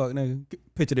see it, fuck nigga?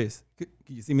 Picture this. Can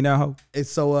you see me now, ho?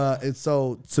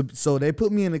 So they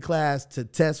put me in the class to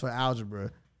test for algebra.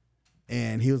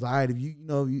 And he was like, all right, if you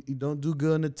don't do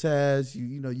good in the test,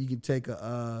 you can take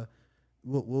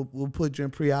we'll put you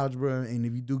in pre-algebra, and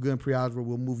if you do good in pre-algebra,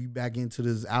 we'll move you back into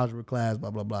this algebra class,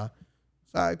 blah, blah, blah.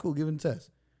 So, all right, cool, give him the test.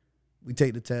 We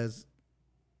take the test.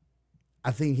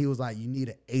 I think he was like, you need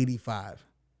an 85.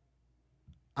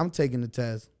 I'm taking the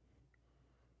test.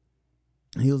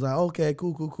 And he was like, okay,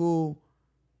 cool.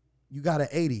 You got an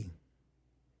 80.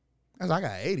 I was like, I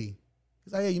got an 80.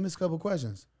 He's like, yeah, you missed a couple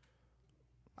questions.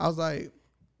 I was like,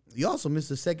 you also missed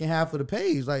the second half of the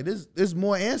page. Like, there's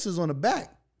more answers on the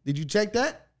back. Did you check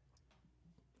that?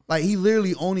 Like, he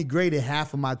literally only graded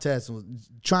half of my test and was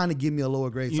trying to give me a lower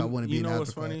grade so I wouldn't be in You know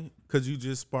what's algebra class. funny? Because you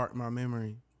just sparked my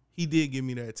memory. He did give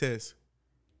me that test.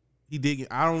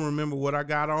 I don't remember what I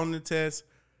got on the test.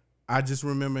 I just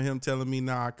remember him telling me,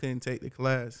 "No, I couldn't take the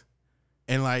class."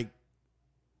 And like,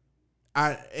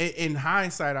 in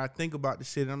hindsight, I think about the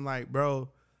shit. And I'm like, bro,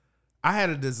 I had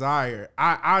a desire.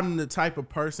 I'm the type of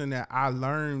person that I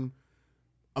learn.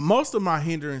 Most of my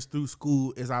hindrance through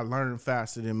school is I learn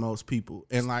faster than most people,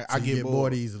 and like So I you get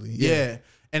bored easily. Yeah,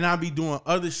 and I be doing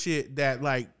other shit that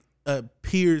like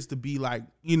appears to be like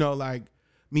like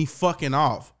me fucking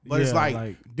off, but it's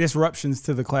like disruptions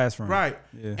to the classroom, right?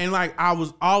 Yeah. And like I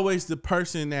was always the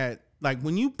person that like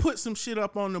when you put some shit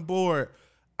up on the board,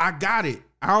 I got it.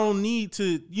 I don't need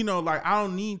to, I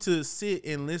don't need to sit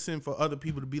and listen for other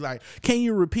people to be like, can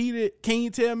you repeat it? Can you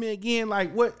tell me again?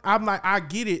 Like what? I'm like, I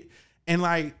get it. And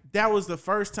like, that was the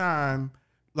first time,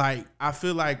 like, I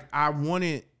feel like I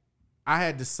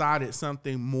had decided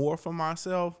something more for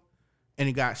myself and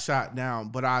it got shot down.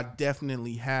 But I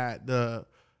definitely had the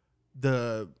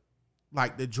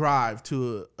drive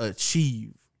to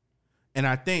achieve. And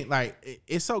I think like,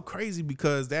 it's so crazy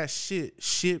because that shit,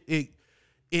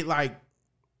 it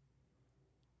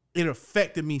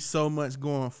affected me so much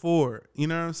going forward. You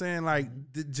know what I'm saying? Like,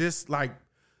 just like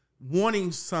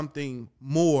wanting something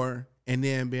more and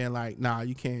then being like, nah,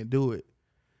 you can't do it.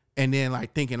 And then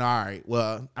like thinking, all right,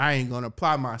 well, I ain't gonna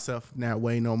apply myself in that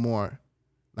way no more.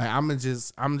 Like I'm gonna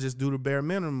just do the bare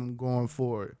minimum going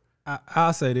forward.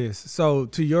 I'll say this. So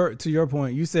to your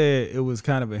point, you said it was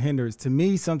kind of a hindrance. To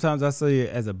me, sometimes I see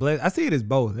it as a blessing. I see it as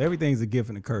both. Everything's a gift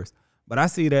and a curse. But I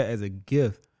see that as a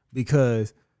gift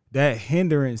because that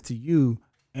hindrance to you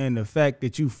and the fact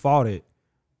that you fought it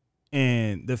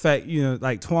and the fact,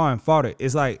 like Twan fought it.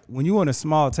 It's like when you in a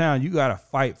small town, you got to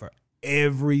fight for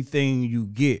everything you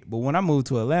get. But when I moved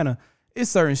to Atlanta,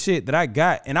 it's certain shit that I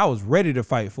got and I was ready to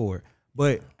fight for it.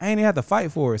 But I ain't even have to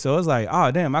fight for it. So it's like,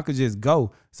 oh, damn, I could just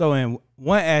go. So in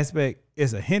one aspect,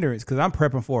 it's a hindrance because I'm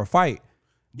prepping for a fight.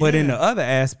 But in the other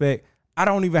aspect, I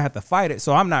don't even have to fight it.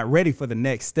 So I'm not ready for the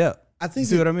next step. I think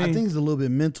See what I mean? I think it's a little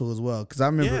bit mental as well. Cause I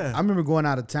remember going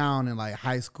out of town in like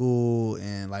high school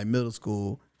and like middle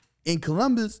school. In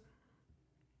Columbus,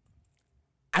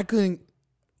 I couldn't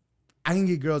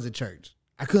get girls at church.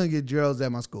 I couldn't get girls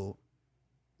at my school.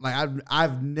 Like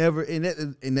I've never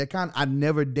I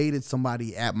never dated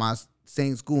somebody at my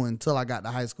same school until I got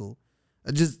to high school.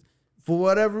 I just for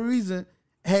whatever reason,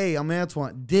 hey, I'm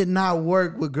Antoine, did not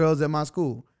work with girls at my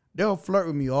school. They'll flirt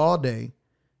with me all day.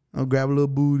 I'll grab a little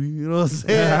booty, you know what I'm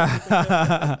saying?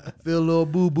 Feel a little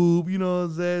boob, you know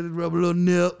what I'm saying? Rub a little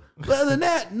nip. But other than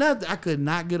that, nothing. I could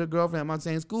not get a girlfriend at my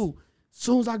same school. As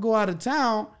soon as I go out of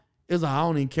town, it's like, I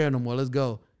don't even care no more. Let's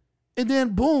go. And then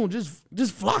boom, just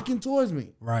flocking towards me.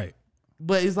 Right.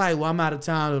 But it's like, well, I'm out of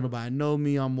town. Don't nobody know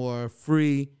me. I'm more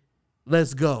free.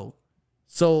 Let's go.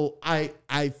 So I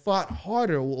fought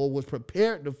harder or was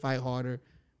prepared to fight harder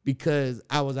because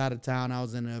I was out of town. I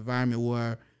was in an environment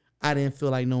where I didn't feel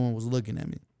like no one was looking at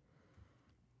me.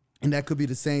 And that could be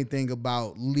the same thing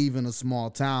about leaving a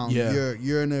small town. Yeah.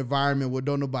 You're in an environment where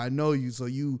don't nobody know you. So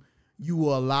you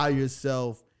will allow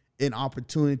yourself an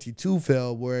opportunity to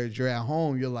fail, whereas you're at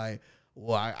home, you're like,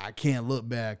 well, I can't look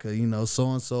back because,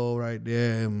 so-and-so right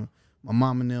there and my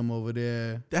mom and them over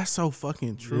there. That's so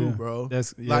fucking true, bro.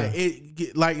 That's like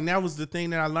and that was the thing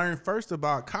that I learned first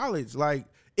about college. Like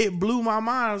it blew my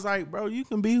mind. I was like, bro, you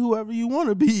can be whoever you want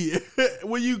to be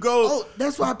when you go. Oh,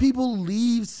 that's why people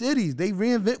leave cities. They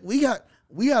reinvent. We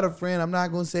got a friend, I'm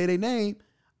not going to say their name,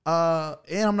 and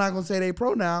I'm not going to say their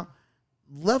pronoun,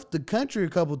 left the country a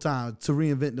couple times to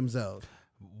reinvent themselves.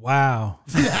 Wow.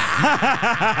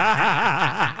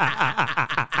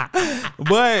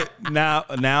 But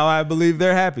now I believe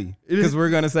they're happy because we're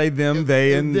going to say them,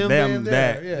 they, and them,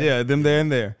 that. Yeah, them, they,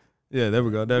 and there. Yeah, there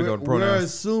we go. There we go. The pronouns. We're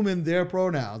assuming their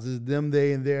pronouns is them,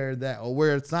 they, and their, that, or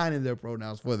we're assigning their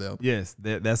pronouns for them. Yes,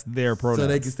 that's their pronouns. So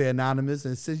they can stay anonymous.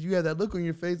 And since you have that look on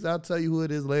your face, I'll tell you who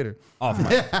it is later. Off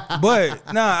mic. But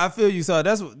I feel you. So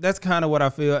that's kind of what I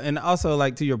feel. And also,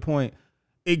 like to your point,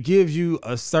 it gives you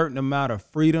a certain amount of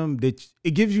freedom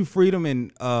it gives you freedom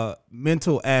in a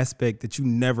mental aspect that you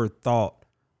never thought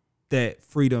that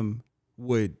freedom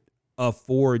would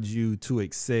afford you to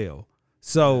excel.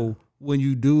 So when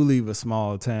you do leave a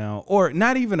small town, or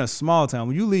not even a small town,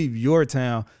 when you leave your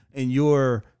town and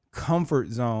your comfort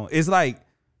zone, it's like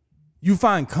you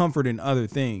find comfort in other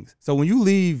things. So when you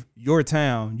leave your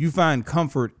town, you find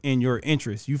comfort in your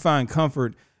interests. You find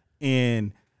comfort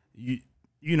in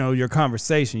your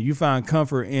conversation. You find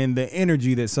comfort in the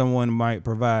energy that someone might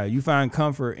provide. You find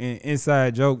comfort in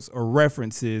inside jokes or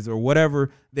references or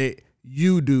whatever that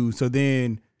you do. So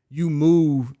then you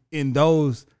move in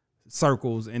those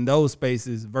circles, in those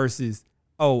spaces versus,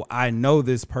 oh, I know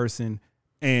this person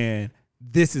and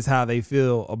this is how they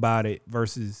feel about it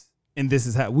versus, and this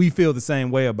is how we feel the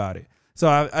same way about it. So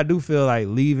I do feel like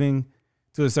leaving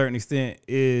to a certain extent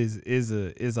is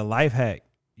a life hack,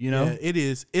 Yeah, it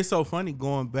is. It's so funny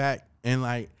going back and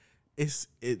like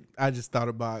I just thought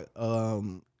about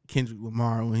Kendrick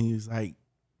Lamar when he was like,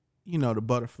 the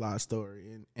butterfly story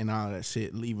and all that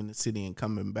shit, leaving the city and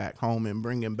coming back home and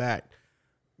bringing back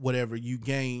whatever you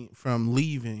gain from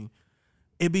leaving.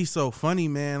 It'd be so funny,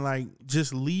 man, like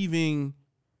just leaving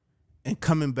and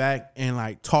coming back and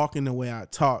like talking the way I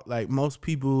talk. Like most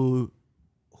people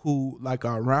who like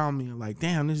are around me are like,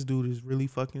 damn, this dude is really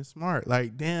fucking smart.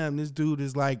 Like, damn, this dude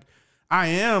is like, I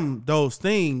am those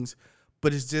things,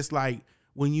 but it's just like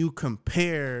when you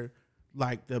compare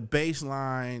like the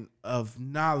baseline of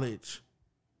knowledge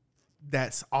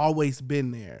that's always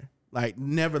been there, like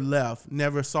never left,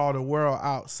 never saw the world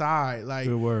outside. Like,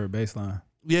 good word, baseline.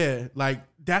 Yeah, like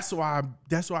that's why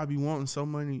I be wanting so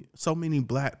many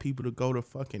black people to go to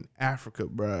fucking Africa,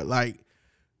 bro. Like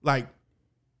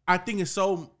I think it's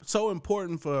so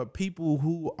important for people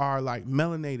who are like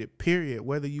melanated, period,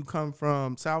 whether you come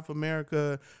from South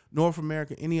America, North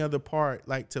America, any other part,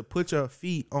 like to put your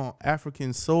feet on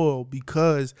African soil,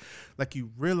 because like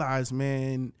you realize,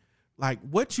 man, like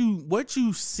what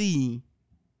you see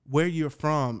where you're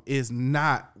from is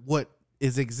not what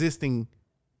is existing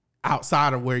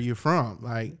outside of where you're from.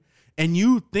 Like, and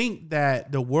you think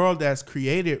that the world that's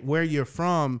created where you're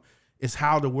from is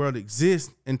how the world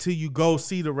exists until you go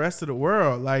see the rest of the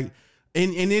world. Like,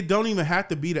 and it don't even have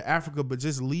to be to Africa, but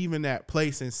just leaving that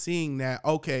place and seeing that,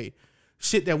 okay,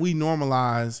 shit that we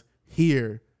normalize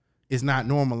here is not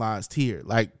normalized here.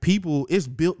 Like people, it's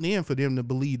built in for them to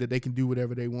believe that they can do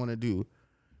whatever they want to do.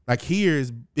 Like here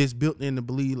is built in to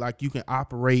believe like you can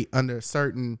operate under a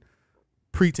certain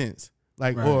pretense,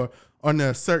 like, right, or under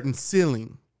a certain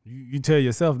ceiling. You tell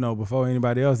yourself no before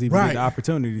anybody else even get the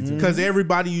opportunity to. Because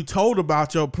everybody you told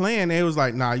about your plan, they was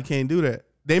like, nah, you can't do that.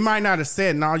 They might not have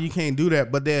said, nah, you can't do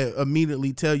that, but they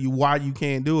immediately tell you why you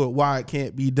can't do it, why it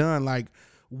can't be done, like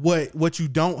what you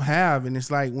don't have. And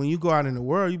it's like when you go out in the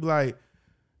world, you be like,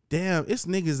 damn, it's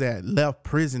niggas that left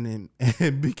prison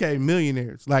and became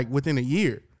millionaires like within a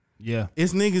year. Yeah.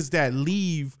 It's niggas that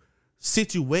leave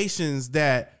situations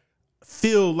that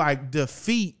feel like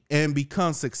defeat and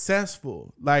become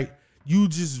successful. Like you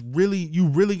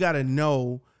really got to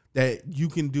know that you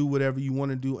can do whatever you want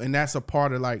to do. And that's a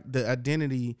part of like the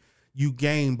identity you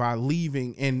gain by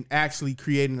leaving and actually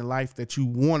creating the life that you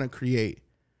want to create.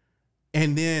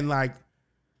 And then like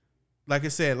I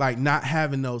said, like not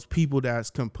having those people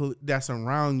that's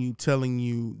around you telling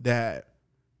you that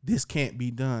this can't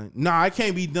be done. No, it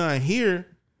can't be done here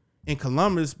in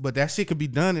Columbus, but that shit could be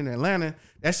done in Atlanta.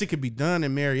 That shit could be done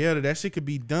in Marietta. That shit could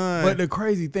be done. But the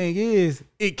crazy thing is,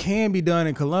 it can be done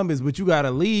in Columbus, but you gotta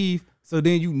leave. So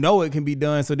then you know it can be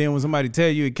done. So then when somebody tell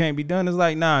you it can't be done, it's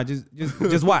like, nah, just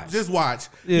watch. Just watch.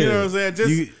 Yeah. You know what I'm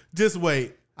saying? Just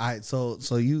wait. All right, so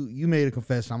you made a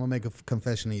confession. I'm gonna make a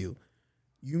confession to you.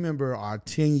 You remember our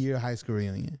 10-year high school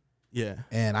reunion? Yeah.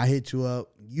 And I hit you up.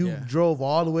 You drove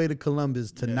all the way to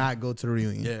Columbus to not go to the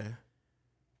reunion.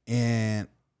 Yeah.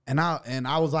 And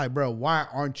I was like, bro, why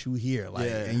aren't you here? Like,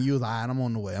 and you was like, all right, I'm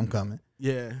on the way. I'm coming.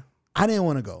 Yeah. I didn't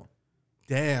want to go.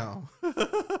 Damn.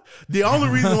 The only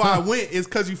reason why I went is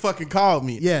because you fucking called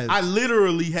me. Yeah. I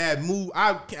literally had moved.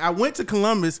 I went to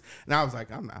Columbus and I was like,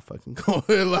 I'm not fucking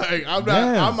going. Like,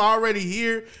 I'm already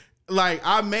here. Like,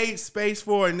 I made space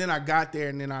for it, and then I got there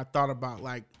and then I thought about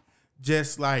like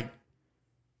just the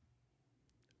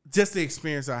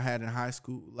experience I had in high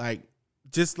school. Like,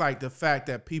 just like the fact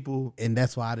that people. And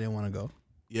that's why I didn't want to go.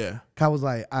 Yeah. I was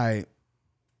like, all right,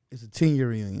 it's a 10-year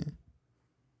reunion.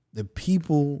 The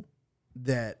people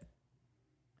that,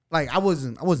 like, I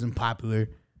wasn't popular.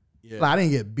 Yeah. Like, I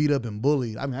didn't get beat up and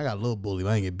bullied. I mean, I got a little bullied,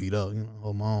 but I didn't get beat up,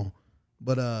 hold my own.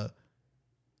 But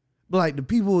like the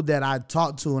people that I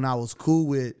talked to and I was cool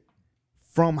with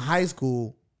from high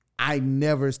school, I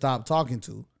never stopped talking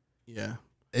to. Yeah.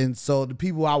 And so the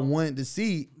people I wanted to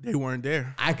see, they weren't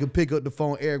there. I could pick up the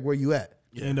phone, Eric, where you at?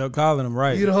 You end up calling them,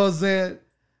 right? You know what I'm saying?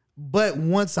 But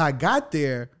once I got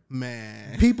there,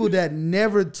 man, people that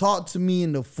never talked to me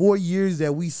in the 4 years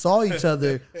that we saw each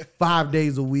other 5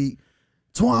 days a week,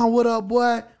 Twan, what up,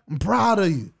 boy? I'm proud of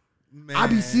you. Man. I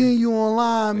be seeing you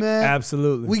online, man.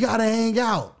 Absolutely. We got to hang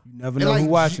out. You never know who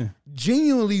watching.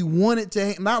 Genuinely wanted to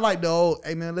hang, not like the old,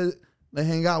 hey, man, They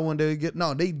hang out one day.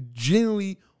 They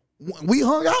genuinely, we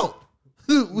hung out.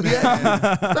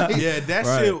 Yeah,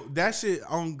 that shit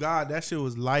on God, that shit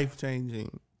was life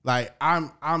changing. Like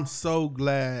I'm so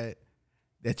glad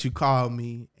that you called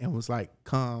me and was like,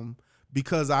 come,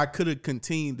 because I could have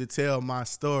continued to tell my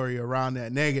story around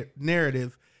that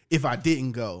narrative if I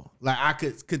didn't go. Like I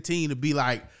could continue to be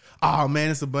like, oh man,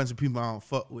 it's a bunch of people I don't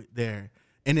fuck with there.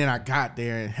 And then I got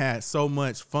there and had so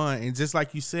much fun. And just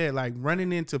like you said, like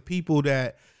running into people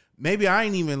that maybe I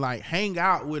ain't even like hang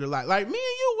out with a lot. Like me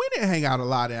and you, we didn't hang out a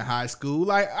lot in high school.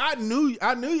 Like I knew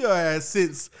your ass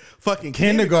since fucking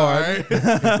kindergarten.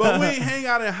 But we ain't hang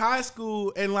out in high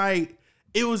school, and like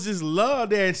it was just love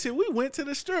there and shit. We went to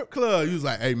the strip club. He was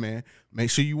like, hey man, make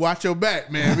sure you watch your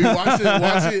back, man. We watch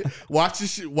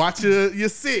your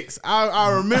six.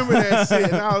 I remember that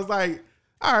shit. And I was like,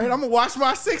 all right, I'm gonna watch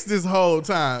my six this whole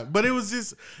time. But it was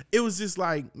just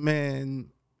like, man.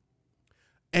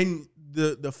 And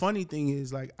the funny thing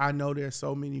is, like, I know there's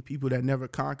so many people that never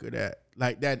conquer that.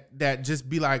 Like that just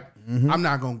be like, I'm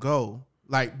not gonna go.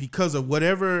 Like, because of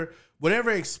whatever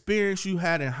experience you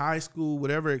had in high school,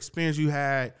 whatever experience you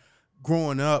had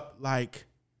growing up, like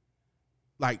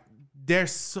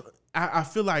there's I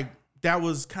feel like that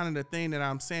was kind of the thing that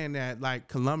I'm saying, that like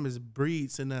Columbus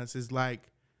breeds in us, is like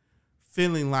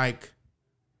feeling like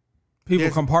people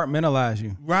compartmentalize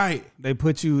you. Right. They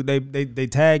put you, they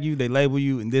tag you, they label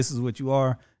you, and this is what you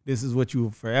are. This is what you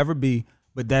will forever be.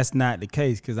 But that's not the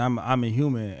case, because I'm a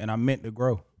human and I'm meant to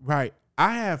grow. Right.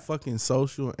 I had fucking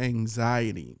social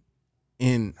anxiety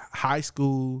in high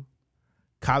school,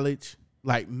 college,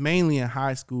 like mainly in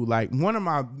high school. Like one of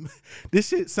my, this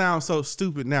shit sounds so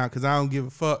stupid now because I don't give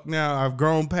a fuck now. I've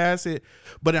grown past it.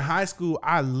 But in high school,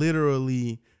 I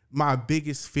literally, my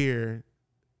biggest fear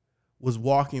was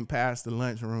walking past the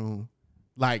lunchroom,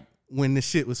 like when the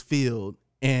shit was filled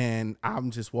and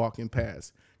I'm just walking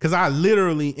past. Because I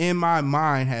literally, in my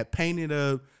mind, had painted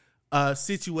a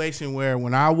situation where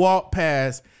when I walk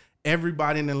past,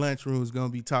 everybody in the lunchroom is going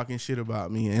to be talking shit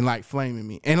about me and like flaming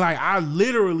me. And like, I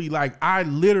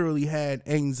literally had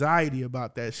anxiety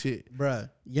about that shit. Bruh,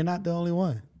 you're not the only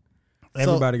one.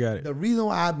 Everybody got it. The reason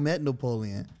why I met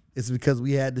Napoleon is because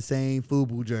we had the same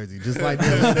FUBU jersey, just like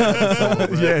that.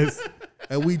 Yes.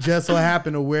 And we just so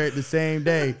happened to wear it the same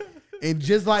day. And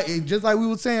just like we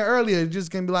were saying earlier, it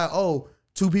just can be like, oh,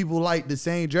 two people like the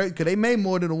same jersey, because they made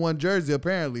more than one jersey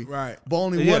apparently. Right. But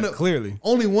only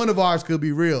one of ours could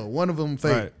be real. One of them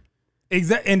fake. Right.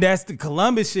 Exactly. And that's the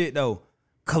Columbus shit though.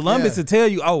 Columbus will tell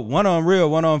you, oh, one on real,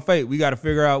 one on fake. We got to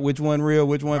figure out which one real,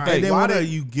 which one fake. Why do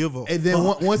you give a and then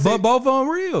fuck? But both on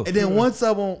real. And then once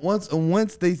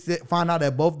they find out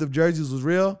that both the jerseys was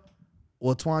real,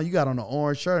 well, Twan, you got on an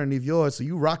orange shirt underneath yours, so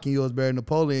you rocking yours better than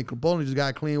Napoleon. Napoleon just got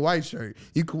a clean white shirt.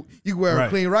 You can wear a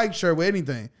clean white shirt with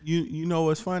anything. You know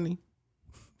what's funny?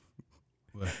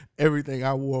 What? Everything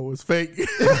I wore was fake.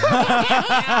 Nigga,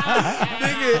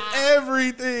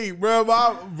 everything,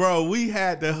 bro. We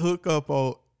had to hook up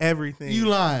on everything. You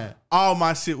lying? All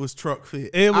my shit was truck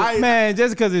fit. Man,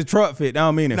 just because it's truck fit, that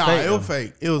don't mean it's fake. It was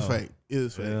fake. It was fake. It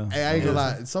was fake. Yeah. Hey, I ain't gonna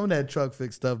lie. Some of that truck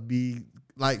fit stuff be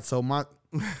like, so my.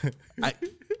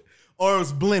 Or it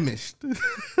was blemished.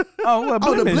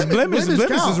 Blemish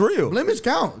is real. Blemish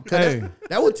count. Hey.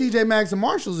 That's what TJ Maxx and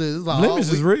Marshalls is. It's like, blemish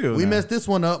is real. We messed this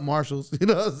one up, Marshalls. You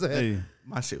know what I'm saying? Hey.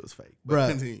 My shit was fake.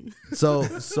 Bruh.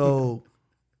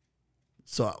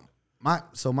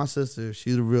 So my sister,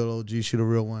 she's a real OG. She's the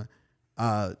real one.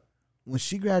 When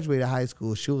she graduated high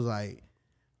school, she was like,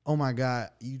 "Oh my God,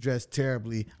 you dressed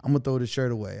terribly. I'm gonna throw this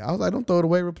shirt away." I was like, "Don't throw it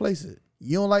away. Replace it.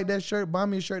 You don't like that shirt? Buy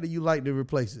me a shirt that you like to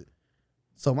replace it."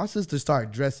 So my sister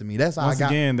started dressing me. That's how Once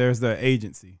again, there's the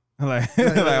agency. Like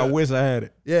I wish I had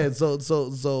it. Yeah.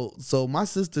 So my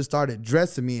sister started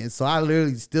dressing me, and so I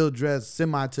literally still dress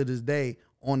semi to this day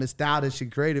on the style that she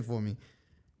created for me.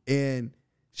 And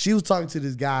she was talking to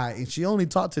this guy, and she only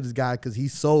talked to this guy because he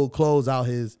sold clothes out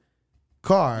his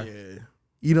car. Yeah.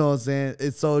 You know what I'm saying?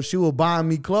 And so she would buy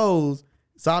me clothes.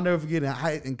 So I'll never forget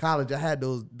in college, I had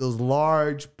those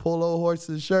large polo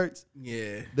horses shirts.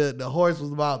 Yeah. The horse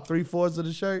was about 3/4 of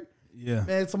the shirt. Yeah.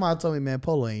 Man, somebody told me, man,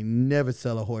 Polo ain't never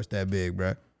sell a horse that big,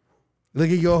 bro.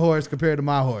 Look at your horse compared to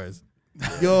my horse.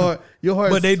 Your horse.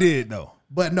 But they did though.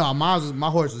 But no, my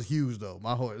horse was huge though.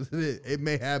 My horse, it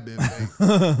may have been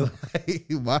big.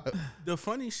 The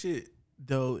funny shit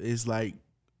though is like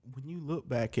when you look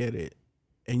back at it,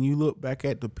 and you look back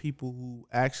at the people who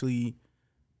actually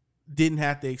didn't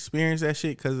have to experience that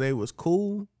shit because they was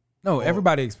cool. No,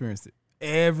 everybody experienced it.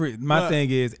 My thing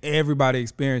is everybody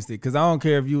experienced it because I don't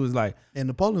care if you was like And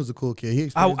Napoleon was a cool kid. He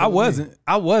experienced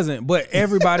I wasn't, but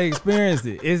everybody experienced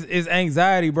it. It's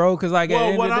anxiety, bro. Because like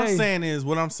Well, at what the end I'm of the day,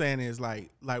 saying is like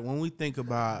when we think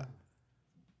about,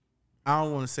 I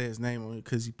don't want to say his name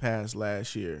because he passed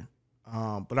last year,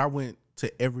 but I went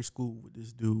to every school with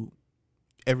this dude,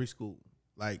 every school,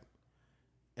 like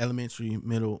elementary,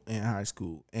 middle, and high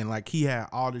school, and like he had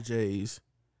all the J's,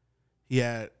 he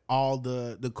had all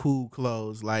the cool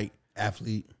clothes, like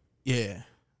athlete. yeah.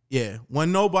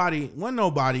 When nobody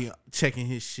checking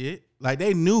his shit, like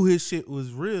they knew his shit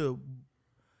was real.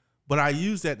 But I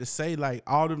use that to say like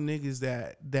all them niggas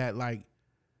that like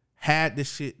had the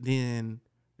shit then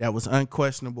that was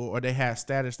unquestionable, or they had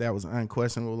status that was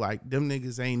unquestionable. Like them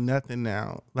niggas ain't nothing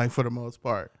now. Like for the most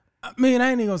part. I mean, I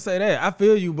ain't even gonna say that. I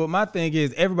feel you, but my thing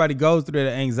is everybody goes through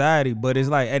that anxiety. But it's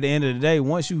like at the end of the day,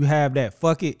 once you have that,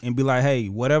 fuck it, and be like, hey,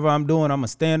 whatever I'm doing, I'm gonna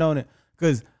stand on it.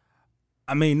 Cause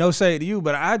I mean, no shade to you,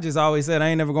 but I just always said I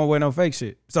ain't never gonna wear no fake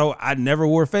shit. So I never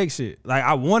wore fake shit. Like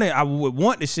I would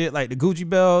want the shit like the Gucci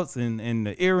belts and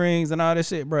the earrings and all that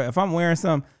shit, bro. If I'm wearing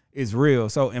something, it's real.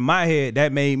 So in my head,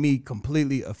 that made me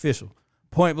completely official,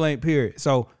 point blank, period.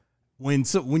 So when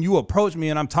you approach me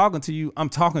and I'm talking to you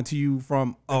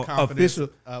from a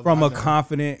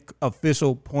confident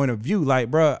official point of view. Like,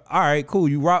 bro, all right, cool.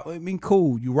 You rock with me,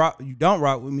 cool. You don't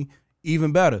rock with me,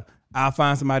 even better. I'll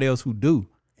find somebody else who do.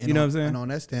 You know what I'm saying? And on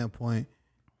that standpoint,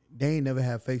 they ain't never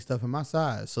had fake stuff in my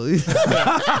size. So No, they did.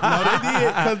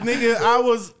 Cause nigga,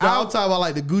 I'm talking about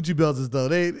like the Gucci belts and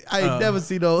stuff. I ain't never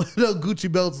seen no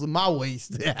Gucci belts in my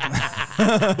waist.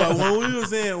 But when we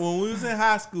was in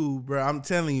high school, bro, I'm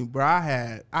telling you, bro, I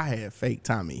had fake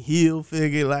Tommy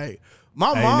Hilfiger. Like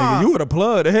my Hey, mom, nigga, you would have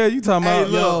plugged. The hell you talking about?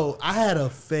 Yo, I had a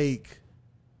fake.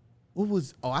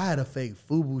 I had a fake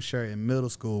FUBU shirt in middle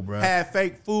school, bro. had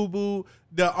fake FUBU.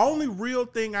 The only real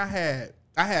thing I had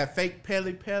fake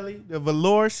Pele, the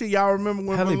velour shit. Y'all remember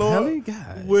when velour?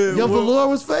 God. Your velour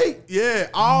was fake? Yeah,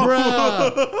 all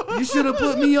Bruh, you should have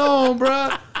put me on,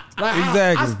 bruh. Like,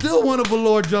 Exactly. I still want a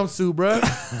velour jumpsuit, bruh.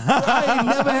 I ain't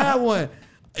never had one.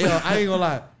 Yo, I ain't gonna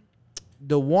lie.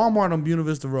 The Walmart on Buena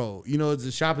Vista Road, you know, it's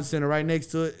a shopping center right next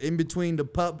to it, in between the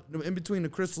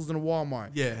Crystals and the Walmart.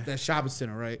 Yeah. That shopping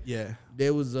center, right? Yeah.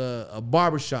 There was a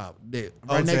barber shop there,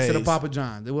 right next to the OJ's. Papa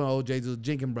John's. They weren't OJ's, it was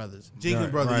Jenkins Brothers.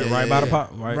 Jenkins brother, Right, yeah, right yeah, by yeah. the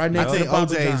pop. Right next I to the think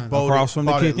Papa OJ's John's. bought Across from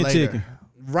the bought it Kickin' later. Chicken.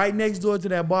 Right next door to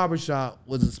that barber shop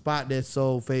was a spot that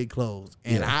sold fake clothes.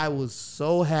 And I was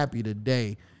so happy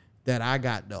today that I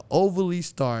got the overly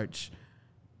starched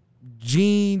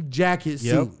jean jacket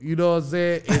suit. You know what I'm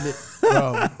saying?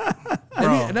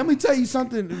 And let me tell you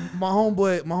something. My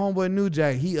homeboy New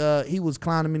Jack, he was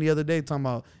clowning me the other day talking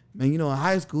about, man, you know, in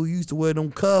high school you used to wear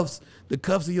them cuffs. The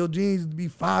cuffs of your jeans would be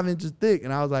 5 inches thick.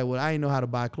 And I was like, well, I didn't know how to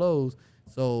buy clothes.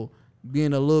 So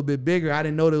being a little bit bigger, I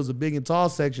didn't know there was a big and tall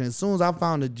section. As soon as I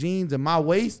found the jeans in my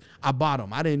waist, I bought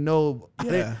them. I didn't know. I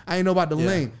didn't know about the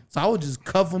length. So I would just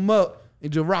cuff them up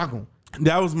and just rock them.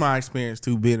 That was my experience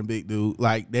too, being a big dude.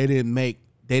 Like they didn't make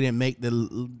the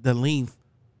length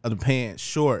of the pants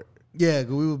short. Yeah,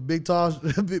 cause we were big, tall,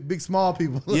 big, small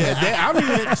people. Yeah,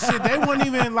 they weren't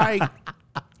even like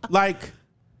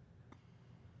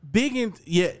big and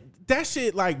that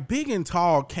shit like big and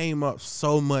tall came up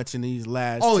so much in these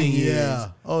last 10 years.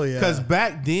 Oh yeah. Because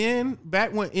back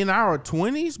when in our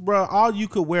 20s, bro, all you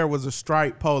could wear was a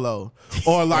striped polo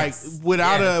or like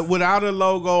without a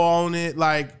logo on it.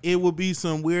 Like it would be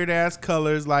some weird ass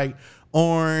colors like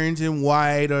orange and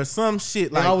white or some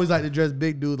shit. Like I always like to dress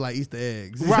big dudes like Easter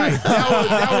eggs. right.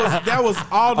 That was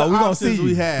all the options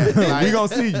we had. Like, We gonna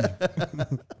see you.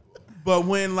 but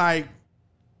when like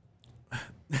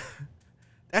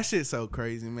that shit's so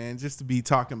crazy, man. Just to be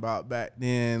talking about back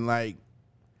then, like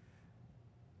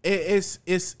it's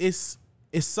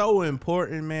so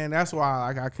important, man. That's why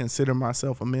like I consider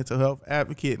myself a mental health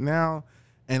advocate now,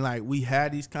 and like we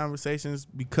had these conversations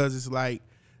because it's like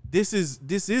this is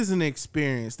an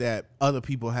experience that other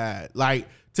people had. Like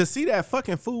to see that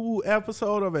fucking FUBU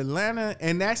episode of Atlanta,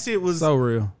 and that shit was So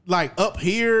real. like up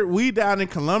here, we down in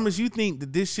Columbus. You think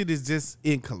that this shit is just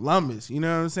in Columbus? You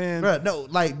know what I'm saying? Bruh, no,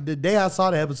 like the day I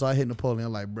saw the episode, I hit Napoleon.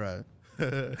 I'm like, bruh,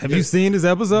 Have you seen this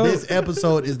episode? this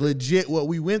episode is legit what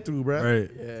we went through, bruh.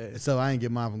 Right. Yeah. So I ain't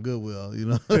get mine from Goodwill, you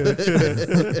know.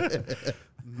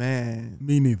 Man,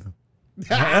 Me neither.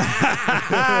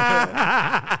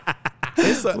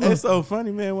 it's so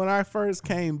funny, man. When I first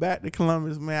came back to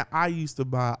Columbus, man, I used to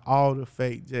buy all the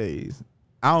fake J's.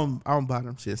 I don't buy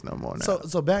them shits no more now.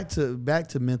 So back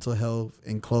to mental health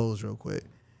and clothes real quick.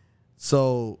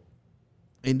 So,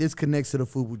 and this connects to the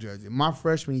FUBU jersey. My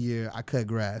freshman year, I cut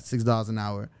grass, $6 an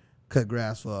hour, cut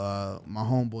grass for my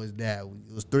homeboy's dad.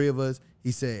 It was 3 of us.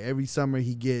 He said every summer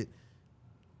he get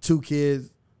 2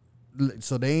 kids,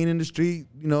 so they ain't in the street,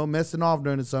 messing off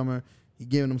during the summer. He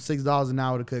giving them $6 an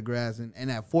hour to cut grass,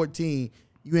 and at 14,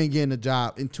 you ain't getting a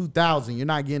job. In 2000, you're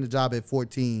not getting a job at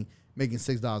 14 making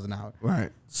 $6 an hour.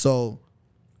 Right. So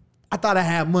I thought I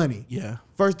had money. Yeah.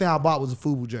 First thing I bought was a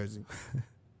FUBU jersey.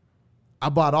 I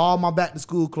bought all my back to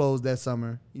school clothes that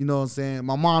summer. You know what I'm saying?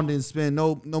 My mom didn't spend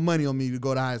no money on me to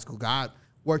go to high school. I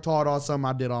worked hard all summer.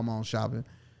 I did all my own shopping.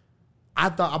 I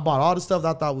bought all the stuff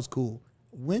that I thought was cool.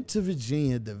 Went to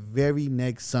Virginia the very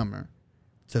next summer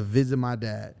to visit my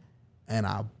dad. And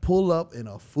I pull up in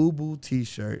a FUBU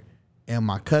t-shirt. And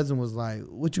my cousin was like,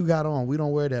 what you got on? We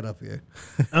don't wear that up here.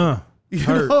 You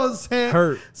know what I'm saying?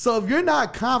 Hurt. So if you're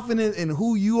not confident in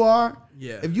who you are,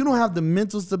 if you don't have the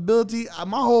mental stability,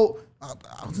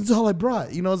 that's all I brought.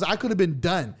 I could have been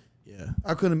done. Yeah.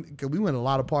 I couldn't, because we went to a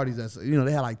lot of parties that,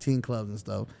 they had like teen clubs and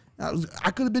stuff.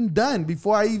 I could have been done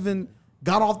before I even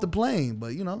got off the plane,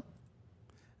 but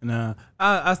Nah,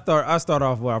 I start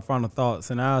off with our final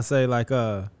thoughts, and I'll say like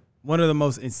one of the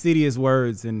most insidious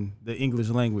words in the English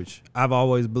language I've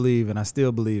always believed, and I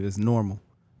still believe, is normal.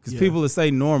 Because people will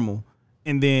say normal,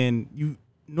 and then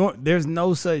there's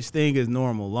no such thing as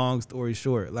normal. Long story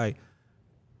short, like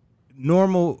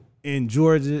normal in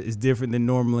Georgia is different than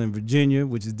normal in Virginia,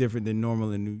 which is different than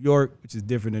normal in New York, which is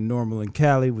different than normal in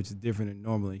Cali, which is different than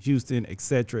normal in Houston, et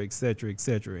cetera, et cetera, et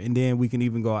cetera. And then we can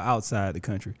even go outside the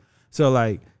country. So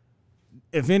like,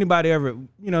 if anybody ever,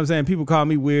 people call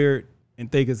me weird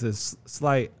and think it's a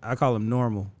slight, I call them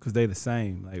normal because they the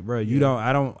same. Like, bro,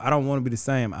 I don't want to be the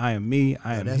same. I am me.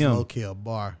 I am that's him. That's low-key a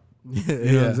bar. You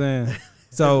know what I'm saying?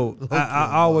 So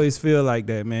I always feel like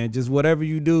that, man. Just whatever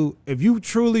you do, if you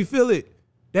truly feel it,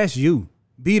 that's you.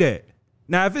 Be that.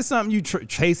 Now, if it's something you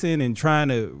chasing and trying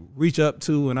to reach up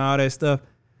to and all that stuff,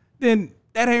 then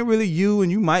that ain't really you, and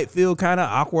you might feel kind of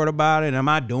awkward about it. Am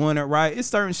I doing it right? It's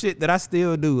certain shit that I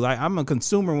still do. Like, I'm a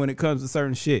consumer when it comes to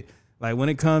certain shit. Like, when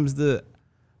it comes to,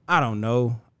 I don't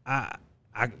know,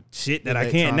 shit that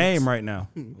I can't name right now.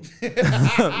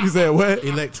 You said what?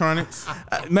 Electronics?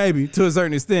 Maybe, to a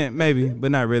certain extent, maybe,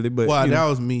 but not really. But that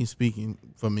was me speaking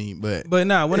for me. But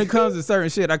nah, when it comes to certain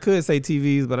shit, I could say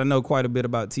TVs, but I know quite a bit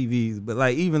about TVs. But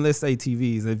like, even let's say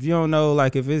TVs, if you don't know,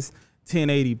 like if it's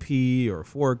 1080p or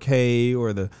 4K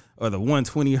or the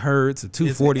 120 hertz or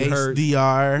 240 hertz.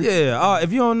 HDR. Yeah.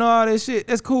 If you don't know all that shit,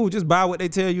 that's cool. Just buy what they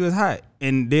tell you is hot.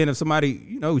 And then if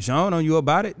somebody, John on you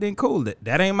about it, then cool.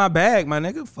 That ain't my bag, my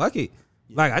nigga. Fuck it.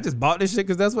 Like, I just bought this shit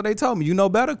because that's what they told me. You know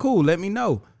better? Cool. Let me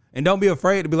know. And don't be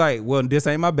afraid to be like, well, this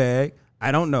ain't my bag.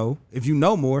 I don't know. If you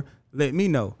know more, let me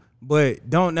know. But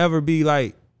don't ever be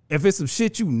like, if it's some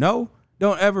shit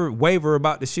don't ever waver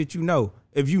about the shit you know.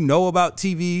 If you know about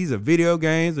TVs or video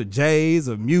games or J's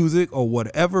or music or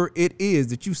whatever it is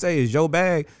that you say is your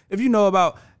bag, if you know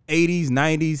about 80s,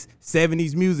 90s,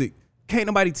 70s music, can't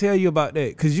nobody tell you about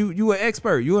that because you an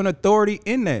expert. You an authority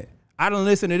in that. I done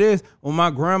listen to this on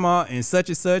my grandma and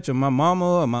such, or my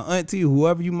mama or my auntie,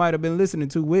 whoever you might have been listening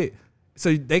to with.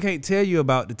 So they can't tell you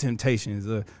about the Temptations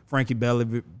or Frankie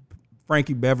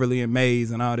Beverly and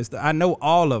Maze and all this stuff. I know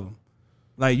all of them.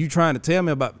 Like, you trying to tell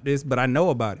me about this, but I know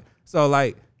about it. So,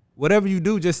 like, whatever you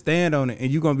do, just stand on it, and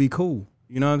you're going to be cool.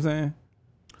 You know what I'm saying?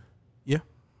 Yeah.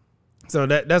 So,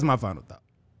 that's my final thought.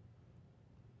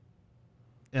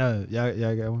 Yeah,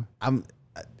 y'all got one?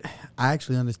 I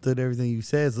actually understood everything you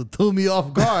said, so it threw me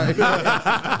off guard.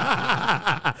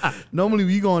 Normally,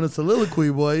 we go on a soliloquy,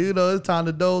 boy. It's time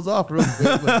to doze off real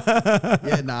quick.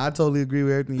 But I totally agree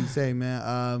with everything you say,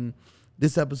 man.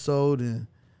 This episode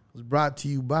was brought to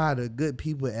you by the good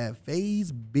people at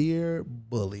FaZe Beard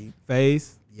Bully.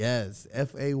 FaZe? Yes,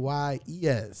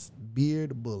 FAYES,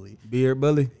 Beard Bully. Beard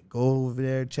Bully. Go over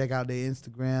there, check out their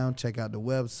Instagram, check out the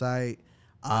website,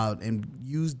 and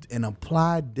use and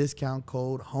apply discount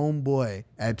code HOMEBOY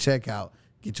at checkout.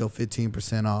 Get your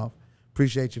 15% off.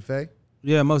 Appreciate you, Faye.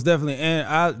 Yeah, most definitely. And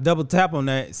I'll double tap on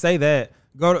that. Say that.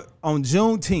 Go on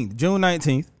June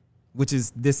 19th, which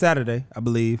is this Saturday, I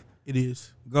believe. It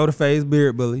is. Go to FaZe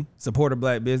Beard Bully. Support a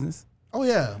black business. Oh,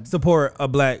 yeah. Support a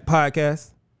black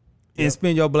podcast. And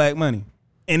spend your black money.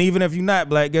 And even if you're not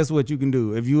black, guess what you can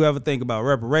do? If you ever think about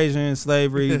reparations,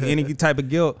 slavery, any type of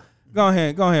guilt, go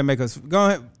ahead and make us, go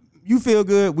ahead. You feel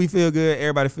good, we feel good,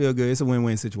 everybody feel good. It's a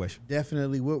win-win situation.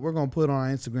 Definitely. We're going to put on our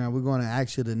Instagram, we're going to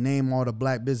ask you to name all the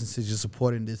black businesses you're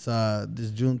supporting this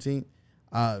Juneteenth.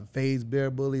 FaZe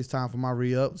Beard Bully, it's time for my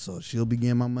re-up, so she'll be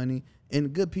getting my money.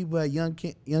 And good people at Young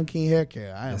King Hair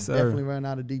Care. I am definitely running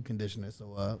out of deep conditioner,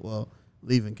 so,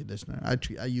 leave-in conditioner.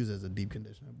 I use it as a deep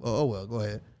conditioner. Oh, well, go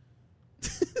ahead.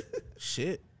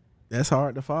 Shit. That's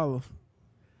hard to follow.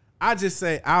 I just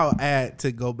say I'll add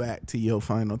to go back to your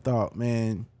final thought,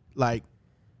 man. Like,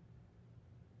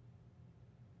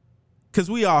 because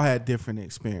we all had different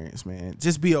experience, man.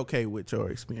 Just be okay with your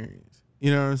experience.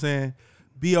 You know what I'm saying?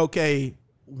 Be okay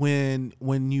when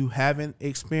you haven't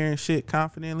experienced shit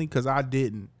confidently, because I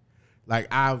didn't. Like,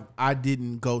 I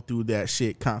didn't go through that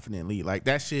shit confidently. Like,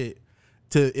 that shit,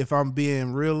 if I'm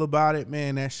being real about it,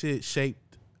 man, that shit shaped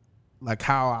like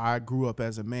how I grew up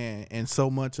as a man. And so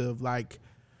much of like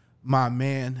my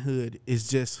manhood is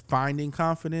just finding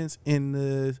confidence in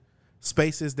the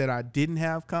spaces that I didn't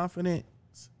have confidence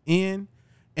in.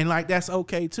 And like, that's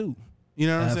okay too. You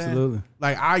know what I'm saying? Absolutely.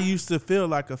 Like, I used to feel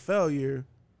like a failure,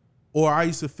 or I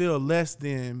used to feel less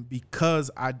than, because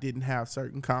I didn't have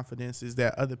certain confidences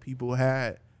that other people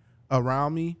had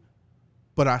around me,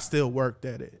 but I still worked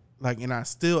at it. Like, and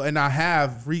I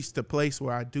have reached a place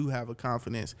where I do have a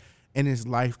confidence, and it's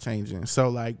life changing. So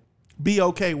like, be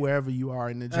okay wherever you are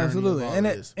in the journey. Absolutely. Of all And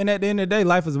this. at the end of the day,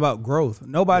 life is about growth.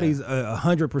 Nobody's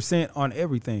 100% on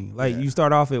everything. Like, you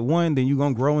start off at 1, then you're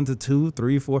going to grow into 2,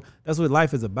 3, 4. That's what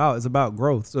life is about. It's about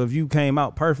growth. So if you came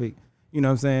out perfect, you know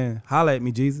what I'm saying? Holla at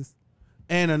me, Jesus.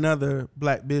 And another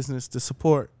black business to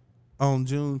support on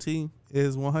Juneteenth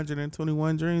is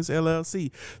 121 Dreams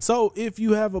LLC. So if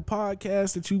you have a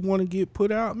podcast that you want to get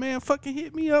put out, man, fucking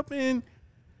hit me up and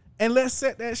let's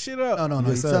set that shit up. No. Yes,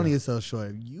 You're sir. selling yourself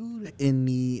short. You in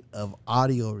need of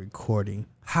audio recording,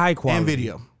 High quality. And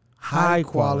video. high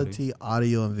quality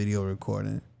audio and video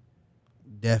recording.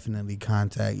 Definitely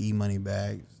contact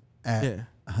eMoneybags at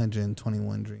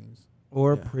 121 Dreams.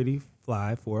 Or pretty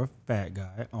fly for a fat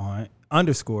guy on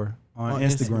 _ on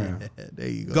Instagram. There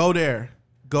you go. Go there.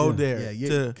 Go there.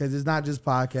 Yeah, because it's not just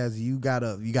podcasts. You got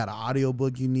an audio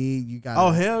book you need. You got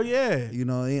Oh, hell yeah. You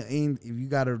know, and if you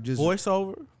got to just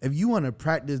Voiceover. if you want to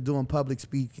practice doing public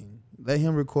speaking, let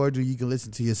him record you. You can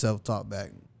listen to yourself talk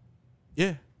back.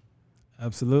 Yeah.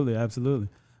 Absolutely, absolutely.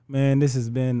 Man, this has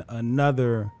been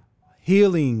another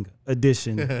healing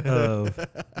edition of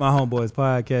My Homeboys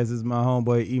Podcast. This is my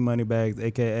homeboy eMoneybags,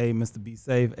 a.k.a. Mr. Be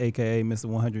Safe, a.k.a. Mr.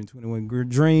 121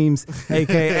 Dreams,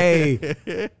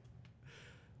 a.k.a.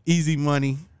 Easy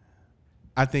Money.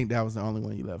 I think that was the only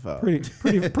one you left out.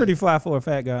 pretty fly for a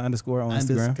fat guy _ on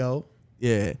Instagram. Underscore.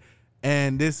 Yeah.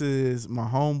 And this is my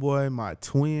homeboy, my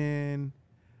twin,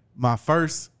 my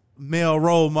first male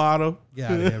role model.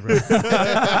 Yeah, yeah, bro.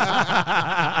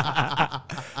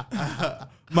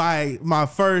 My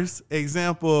first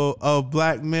example of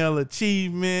black male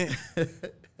achievement.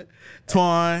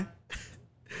 Twine.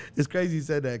 It's crazy you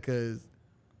said that because,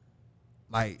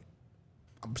 like,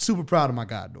 I'm super proud of my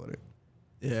goddaughter.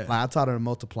 Yeah. Like, I taught her to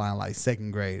multiply in like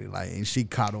second grade, like, and she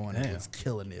caught on and Damn. was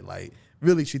killing it. Like,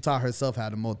 really, she taught herself how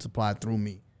to multiply through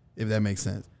me, if that makes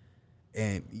sense.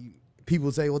 And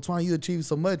people say, "Well, Twine, you achieved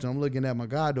so much." And I'm looking at my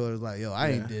goddaughter, like, "Yo, I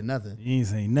ain't did nothing." You ain't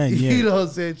saying nothing yet. You know what I'm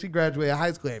saying? She graduated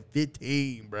high school at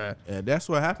 15, bruh. Yeah, that's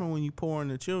what happened when you pour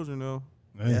into children, though.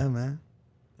 Yeah, man.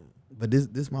 But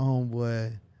this my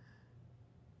homeboy.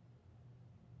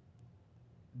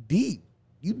 Deep.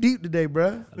 You deep today,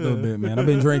 bruh. A little bit, man. I've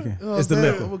been drinking. You know what It's the I'm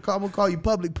saying? liquor. I'm gonna call you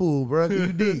public pool, bruh. 'Cause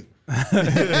you deep.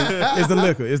 It's the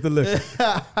liquor. It's the liquor.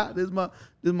 this my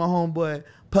homeboy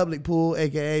public pool,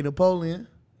 aka Napoleon.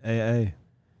 Hey.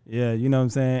 Yeah, you know what I'm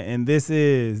saying? And this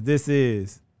is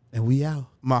And we out.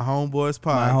 My homeboys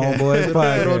My podcast. Homeboys We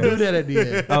don't do Podcast. that at the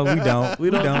end. Oh, we don't. We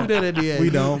don't do that at the end. We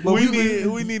don't. But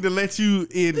we need to let you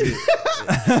end it.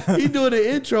 he doing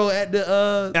the intro at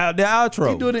the The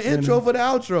outro. he doing the intro for the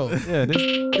outro. Yeah,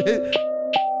 this,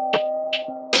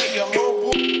 Your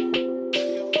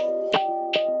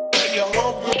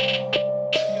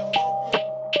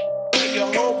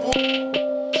homeboy.